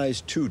can rise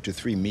 2 to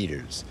 3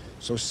 meters,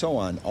 so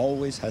Sohane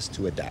always has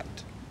to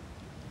adapt.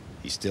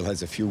 He still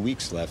has a few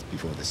weeks left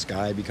before the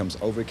sky becomes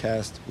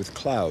overcast with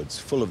clouds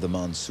full of the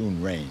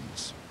monsoon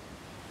rains.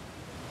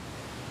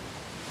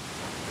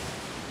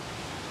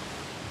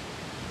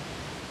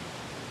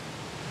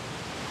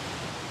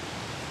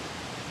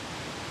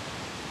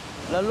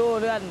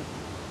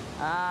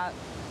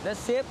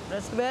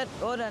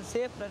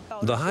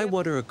 The high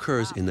water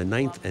occurs in the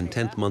 9th and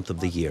 10th month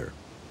of the year.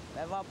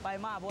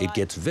 It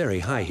gets very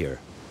high here.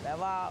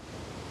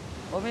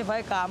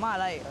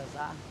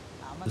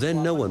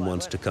 Then no one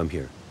wants to come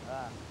here.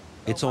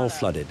 It's all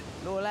flooded.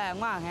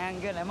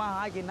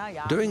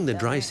 During the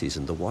dry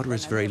season, the water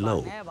is very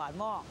low.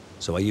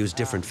 So I use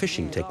different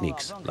fishing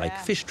techniques, like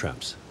fish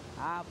traps.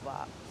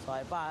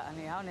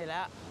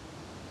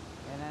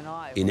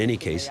 In any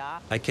case,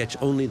 I catch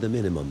only the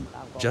minimum,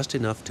 just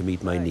enough to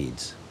meet my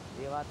needs.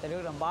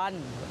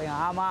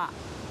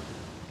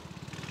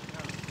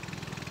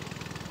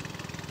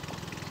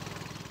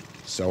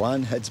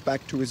 Sohane heads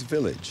back to his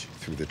village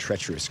through the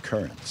treacherous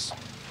currents.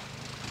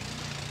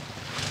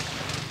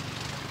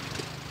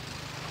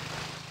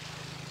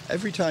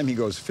 Every time he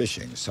goes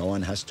fishing,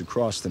 Sohane has to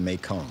cross the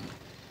Mekong.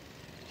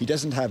 He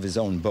doesn't have his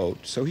own boat,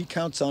 so he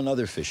counts on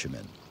other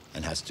fishermen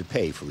and has to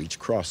pay for each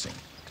crossing.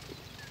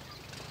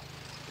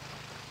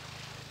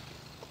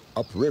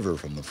 Upriver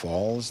from the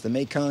falls, the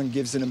Mekong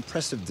gives an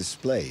impressive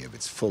display of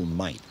its full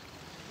might.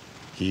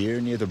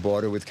 Here, near the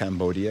border with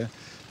Cambodia,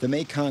 the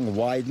Mekong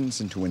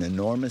widens into an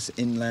enormous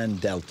inland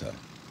delta.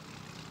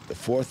 The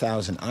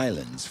 4,000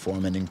 islands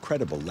form an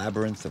incredible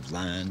labyrinth of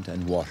land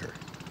and water.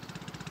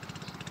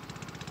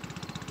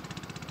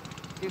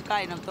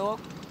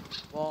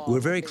 We're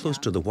very close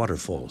to the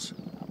waterfalls.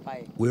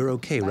 We're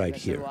okay right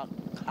here.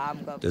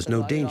 There's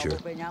no danger,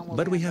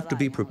 but we have to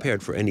be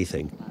prepared for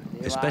anything,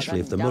 especially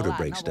if the motor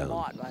breaks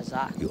down.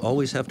 You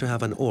always have to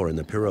have an oar in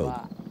the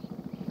pirogue.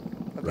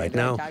 Right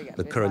now,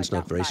 the current's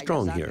not very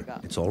strong here.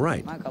 It's all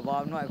right.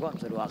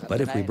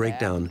 But if we break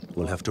down,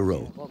 we'll have to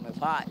row.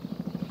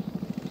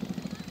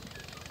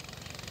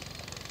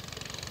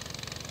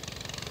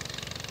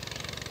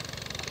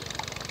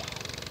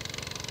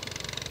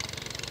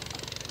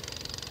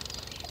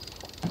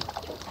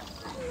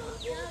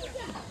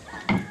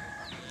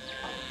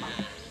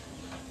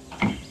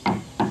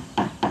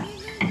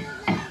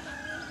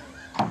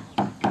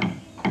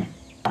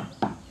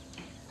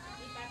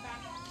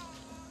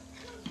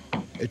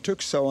 It took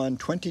Sohane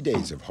 20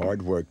 days of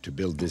hard work to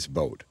build this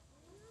boat.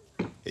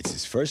 It's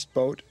his first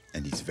boat,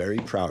 and he's very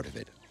proud of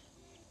it.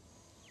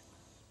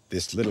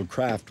 This little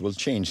craft will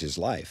change his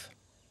life.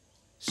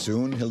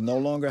 Soon, he'll no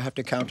longer have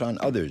to count on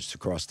others to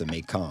cross the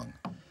Mekong.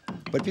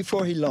 But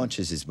before he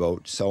launches his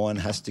boat, Sohane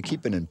has to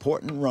keep an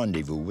important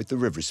rendezvous with the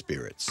river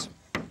spirits.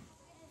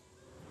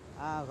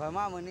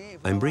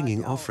 I'm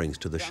bringing offerings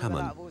to the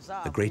shaman,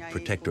 the great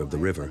protector of the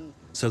river,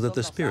 so that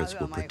the spirits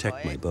will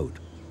protect my boat.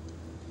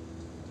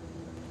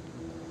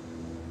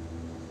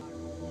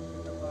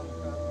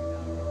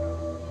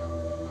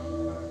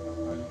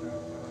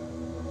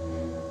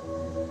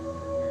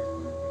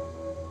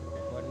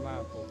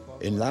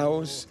 In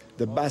Laos,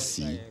 the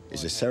basi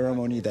is a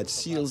ceremony that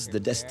seals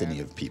the destiny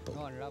of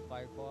people.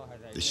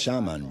 The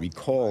shaman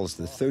recalls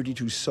the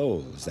 32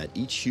 souls that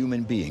each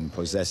human being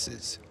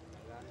possesses.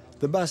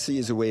 The basi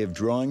is a way of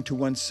drawing to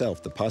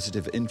oneself the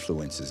positive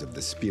influences of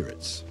the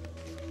spirits.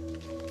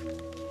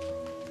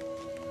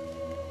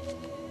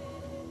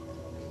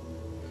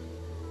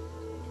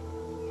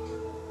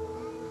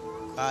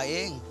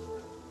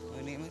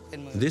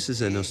 This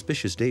is an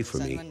auspicious day for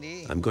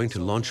me. I'm going to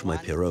launch my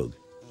pirogue.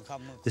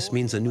 This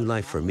means a new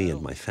life for me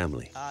and my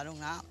family.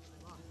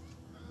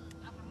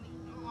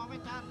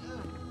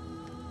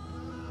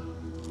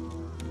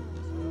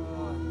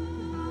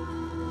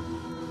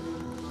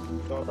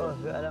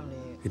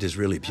 It is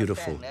really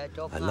beautiful.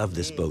 I love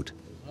this boat.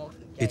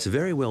 It's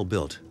very well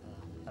built.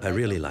 I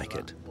really like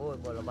it.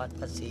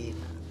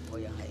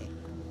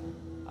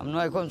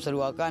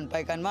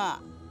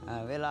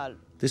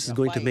 This is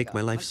going to make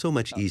my life so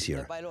much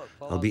easier.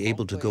 I'll be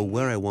able to go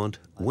where I want,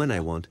 when I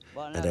want,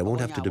 and I won't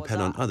have to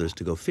depend on others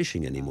to go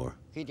fishing anymore.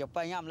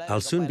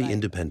 I'll soon be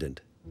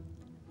independent.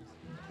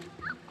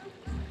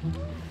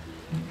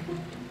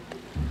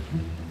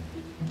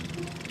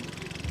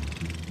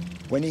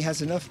 When he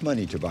has enough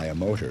money to buy a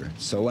motor,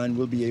 Sohane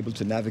will be able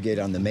to navigate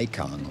on the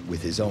Mekong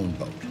with his own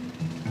boat.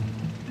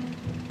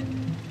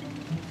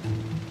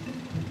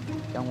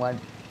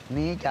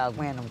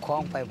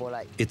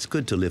 It's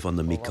good to live on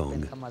the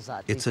Mekong.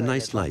 It's a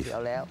nice life.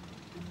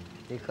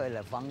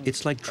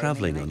 It's like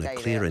traveling on a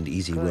clear and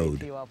easy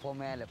road.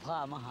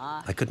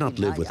 I could not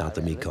live without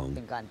the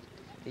Mekong.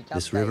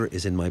 This river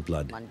is in my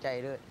blood.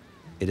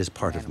 It is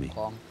part of me.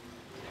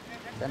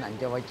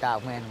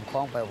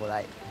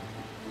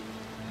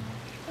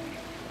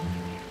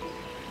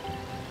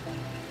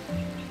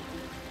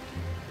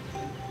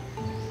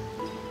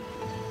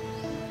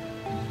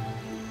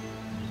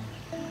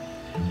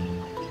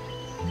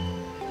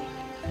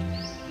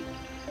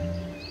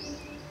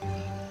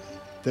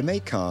 The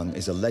Mekong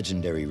is a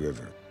legendary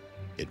river.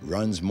 It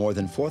runs more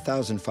than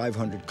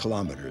 4,500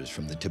 kilometers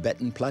from the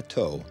Tibetan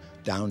Plateau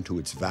down to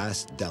its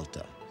vast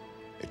delta.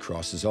 It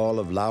crosses all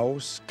of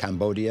Laos,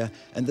 Cambodia,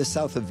 and the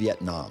south of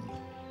Vietnam.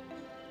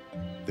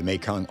 The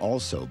Mekong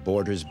also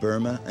borders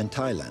Burma and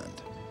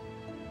Thailand.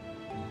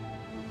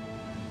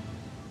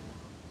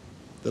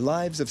 The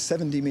lives of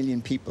 70 million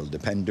people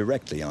depend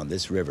directly on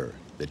this river,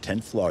 the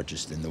 10th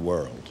largest in the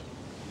world.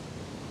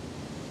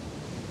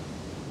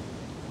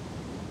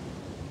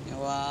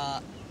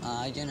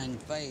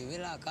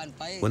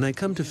 When I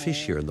come to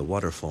fish here in the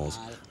waterfalls,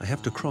 I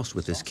have to cross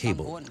with this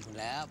cable.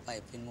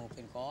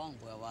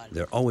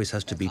 There always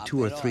has to be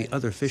 2 or 3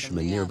 other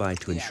fishermen nearby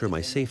to ensure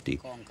my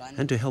safety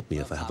and to help me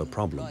if I have a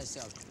problem.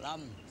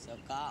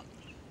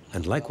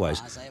 And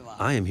likewise,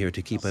 I am here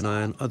to keep an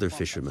eye on other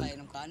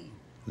fishermen.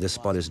 This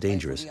spot is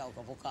dangerous.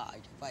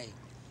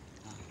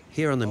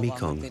 Here on the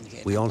Mekong,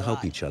 we all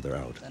help each other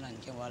out.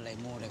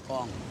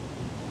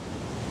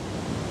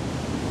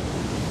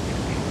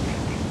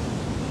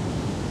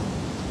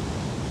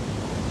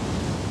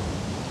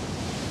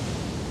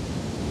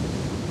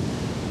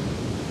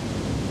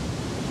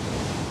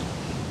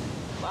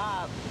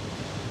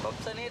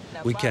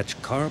 We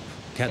catch carp,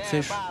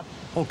 catfish,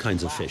 all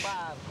kinds of fish.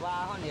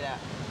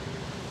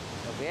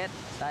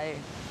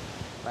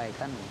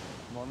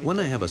 When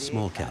I have a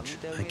small catch,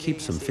 I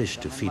keep some fish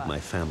to feed my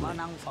family.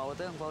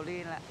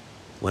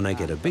 When I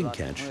get a big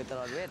catch,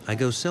 I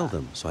go sell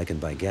them so I can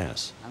buy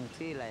gas.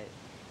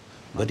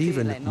 But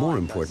even more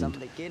important,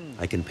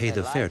 I can pay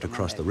the fare to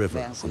cross the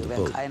river on the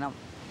boat.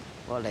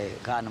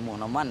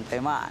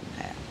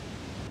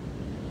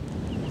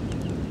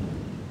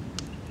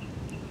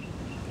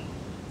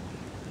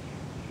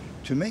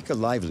 To make a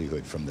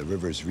livelihood from the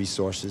river's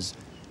resources,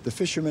 the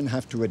fishermen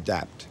have to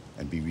adapt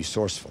and be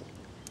resourceful.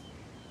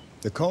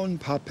 The Khone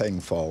Phapheng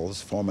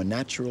Falls form a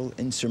natural,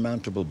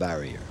 insurmountable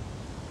barrier.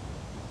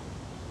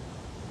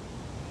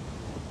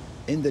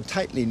 In the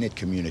tightly knit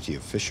community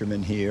of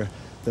fishermen here,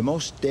 the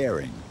most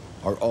daring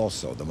are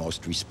also the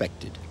most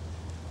respected.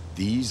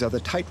 These are the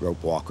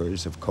tightrope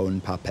walkers of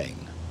Khone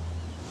Phapheng.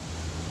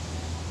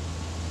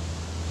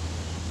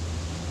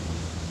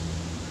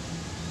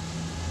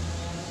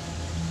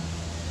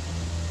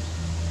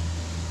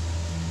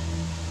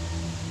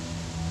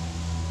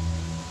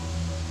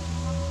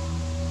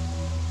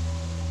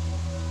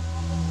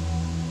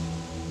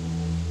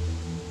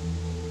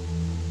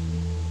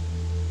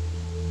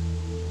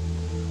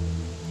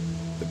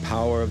 The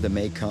power of the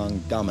Mekong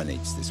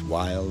dominates this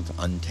wild,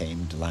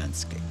 untamed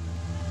landscape.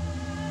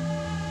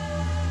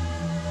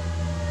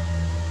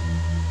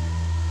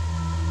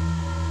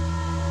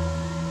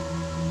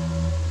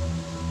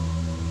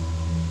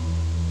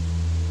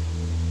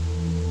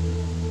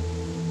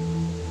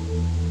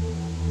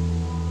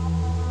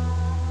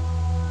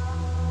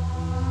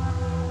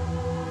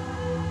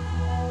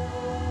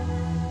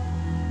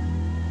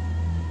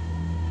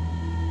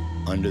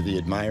 Under the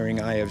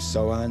admiring eye of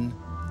Sohane,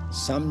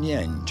 Sam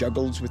Nyen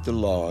juggles with the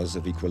laws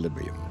of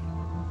equilibrium.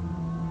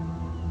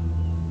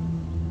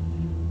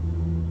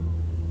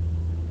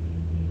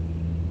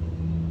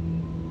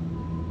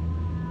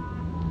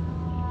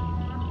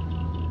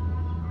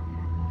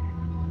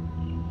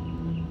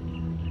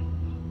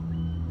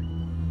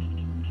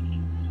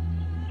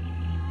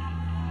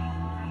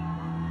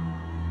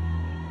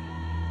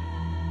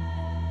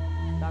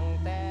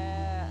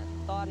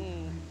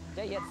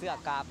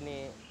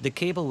 The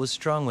cable was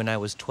strung when I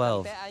was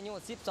 12.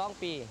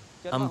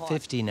 I'm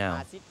 50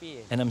 now,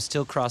 and I'm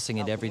still crossing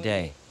it every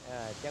day.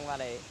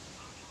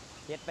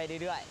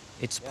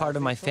 It's part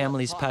of my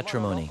family's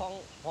patrimony.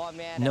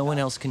 No one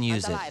else can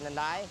use it.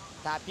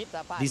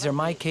 These are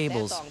my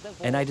cables,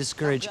 and I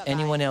discourage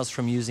anyone else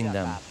from using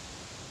them.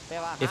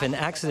 If an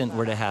accident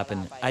were to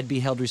happen, I'd be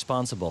held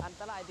responsible.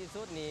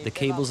 The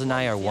cables and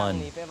I are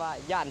one.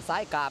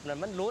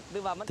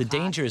 The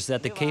danger is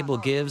that the cable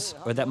gives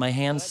or that my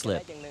hands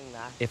slip.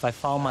 If I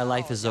fall, my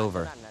life is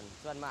over.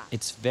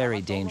 It's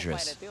very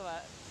dangerous.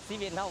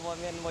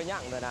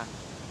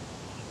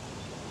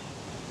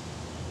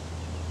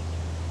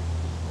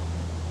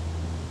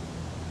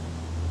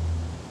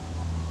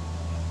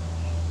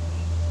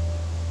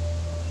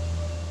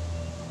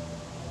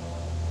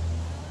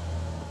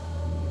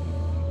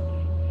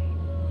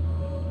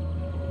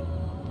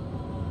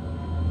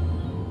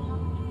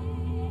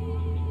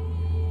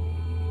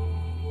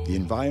 The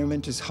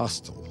environment is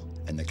hostile,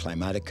 and the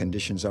climatic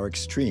conditions are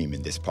extreme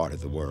in this part of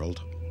the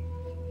world.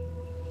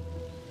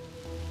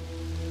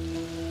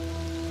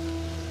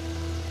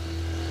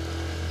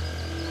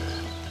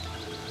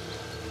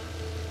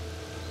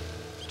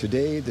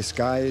 Today, the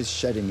sky is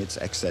shedding its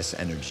excess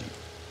energy.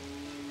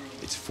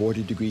 It's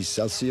 40 degrees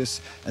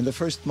Celsius, and the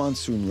first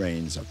monsoon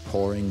rains are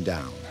pouring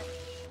down.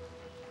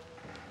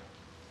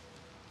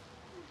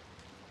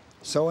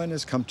 Sohane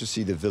has come to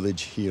see the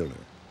village healer.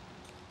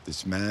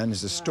 This man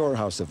is a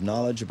storehouse of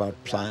knowledge about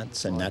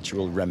plants and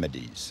natural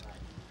remedies.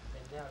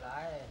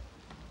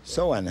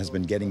 Sohane has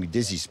been getting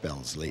dizzy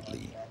spells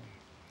lately.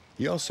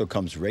 He also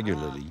comes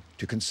regularly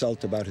to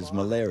consult about his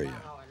malaria.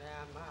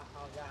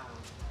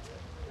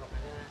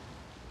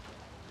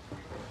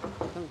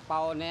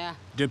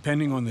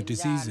 Depending on the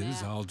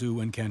diseases, I'll do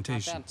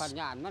incantations.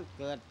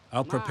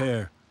 I'll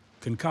prepare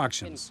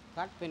concoctions.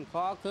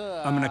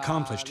 I'm an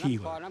accomplished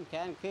healer.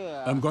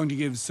 I'm going to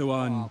give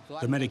Sohane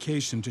the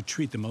medication to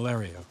treat the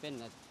malaria.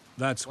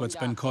 That's what's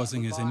been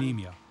causing his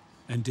anemia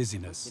and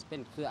dizziness.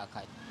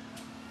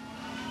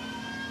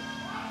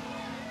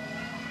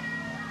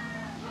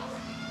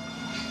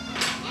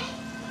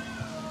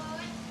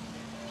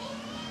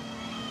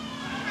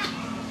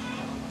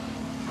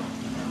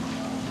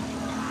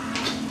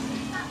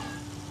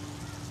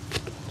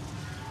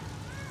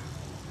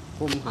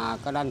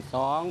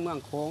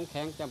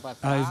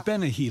 I've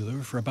been a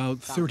healer for about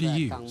 30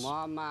 years.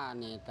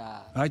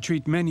 I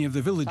treat many of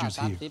the villagers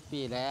here.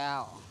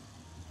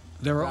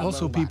 There are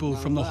also people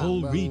from the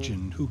whole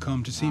region who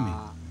come to see me.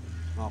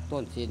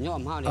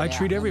 I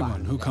treat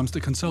everyone who comes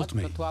to consult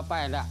me.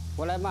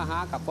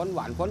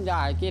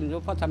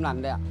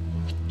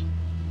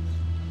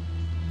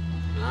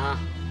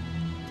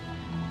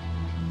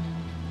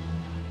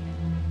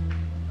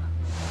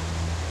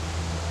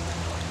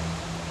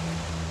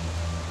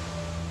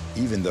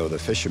 Even though the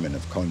fishermen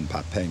of Khone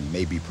Phapheng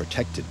may be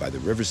protected by the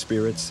river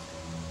spirits,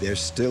 they're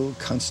still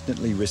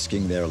constantly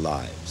risking their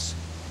lives.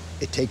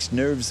 It takes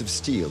nerves of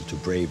steel to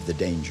brave the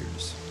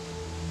dangers.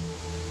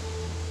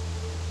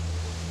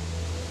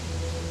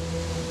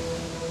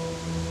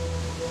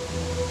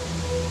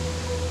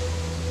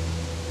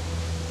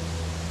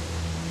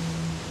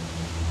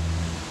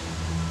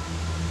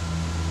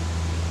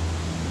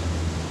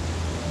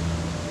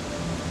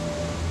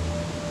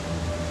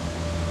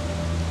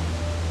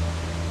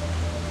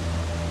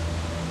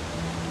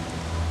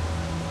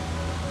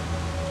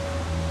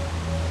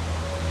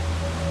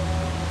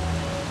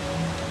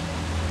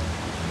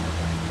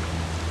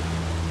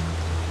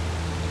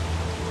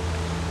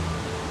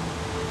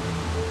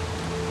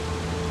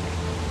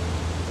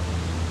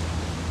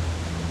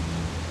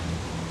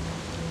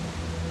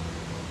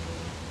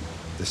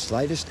 The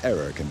slightest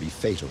error can be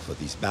fatal for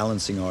these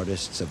balancing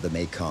artists of the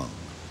Mekong.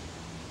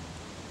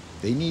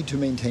 They need to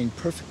maintain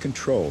perfect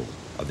control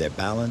of their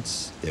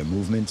balance, their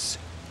movements,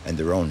 and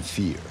their own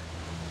fear.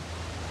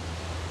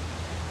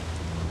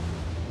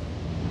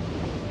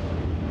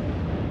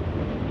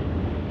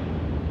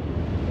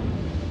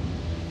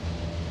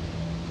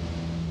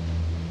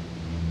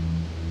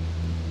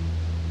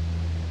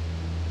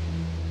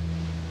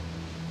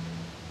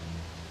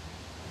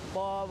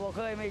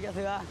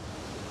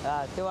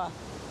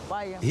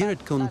 Here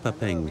at Khone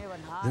Phapheng,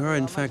 there are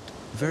in fact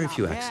very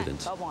few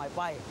accidents.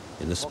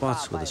 In the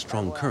spots with a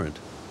strong current,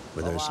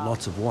 where there's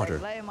lots of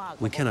water,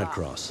 we cannot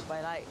cross.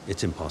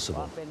 It's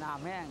impossible.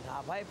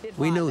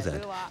 We know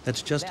that.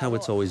 That's just how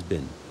it's always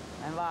been.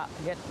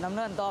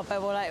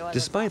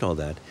 Despite all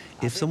that,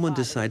 if someone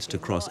decides to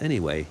cross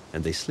anyway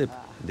and they slip,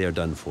 they're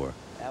done for.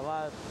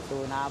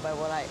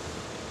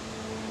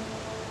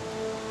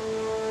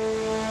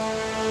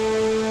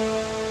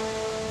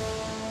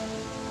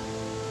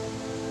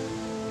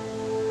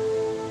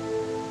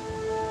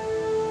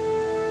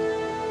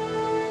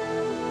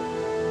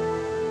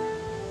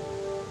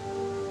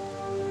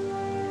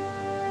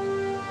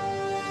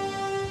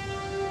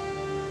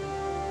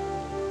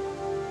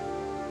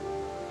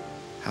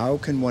 How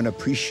can one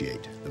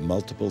appreciate the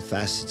multiple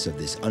facets of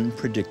this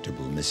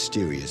unpredictable,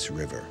 mysterious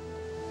river?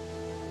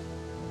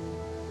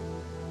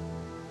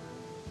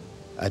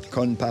 At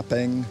Khone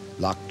Phapheng,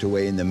 locked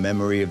away in the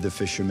memory of the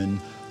fishermen,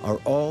 are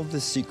all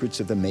the secrets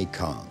of the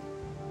Mekong,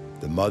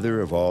 the mother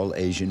of all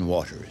Asian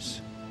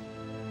waters.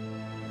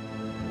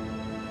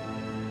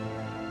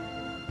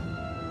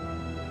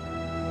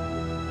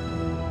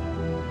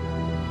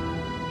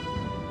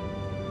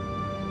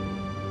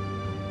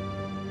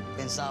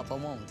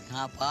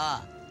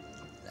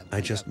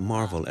 I just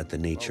marvel at the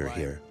nature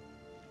here.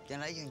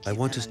 I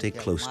want to stay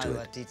close to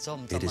it.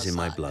 It is in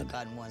my blood.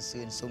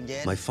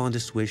 My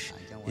fondest wish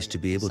is to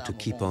be able to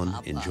keep on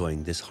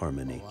enjoying this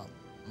harmony.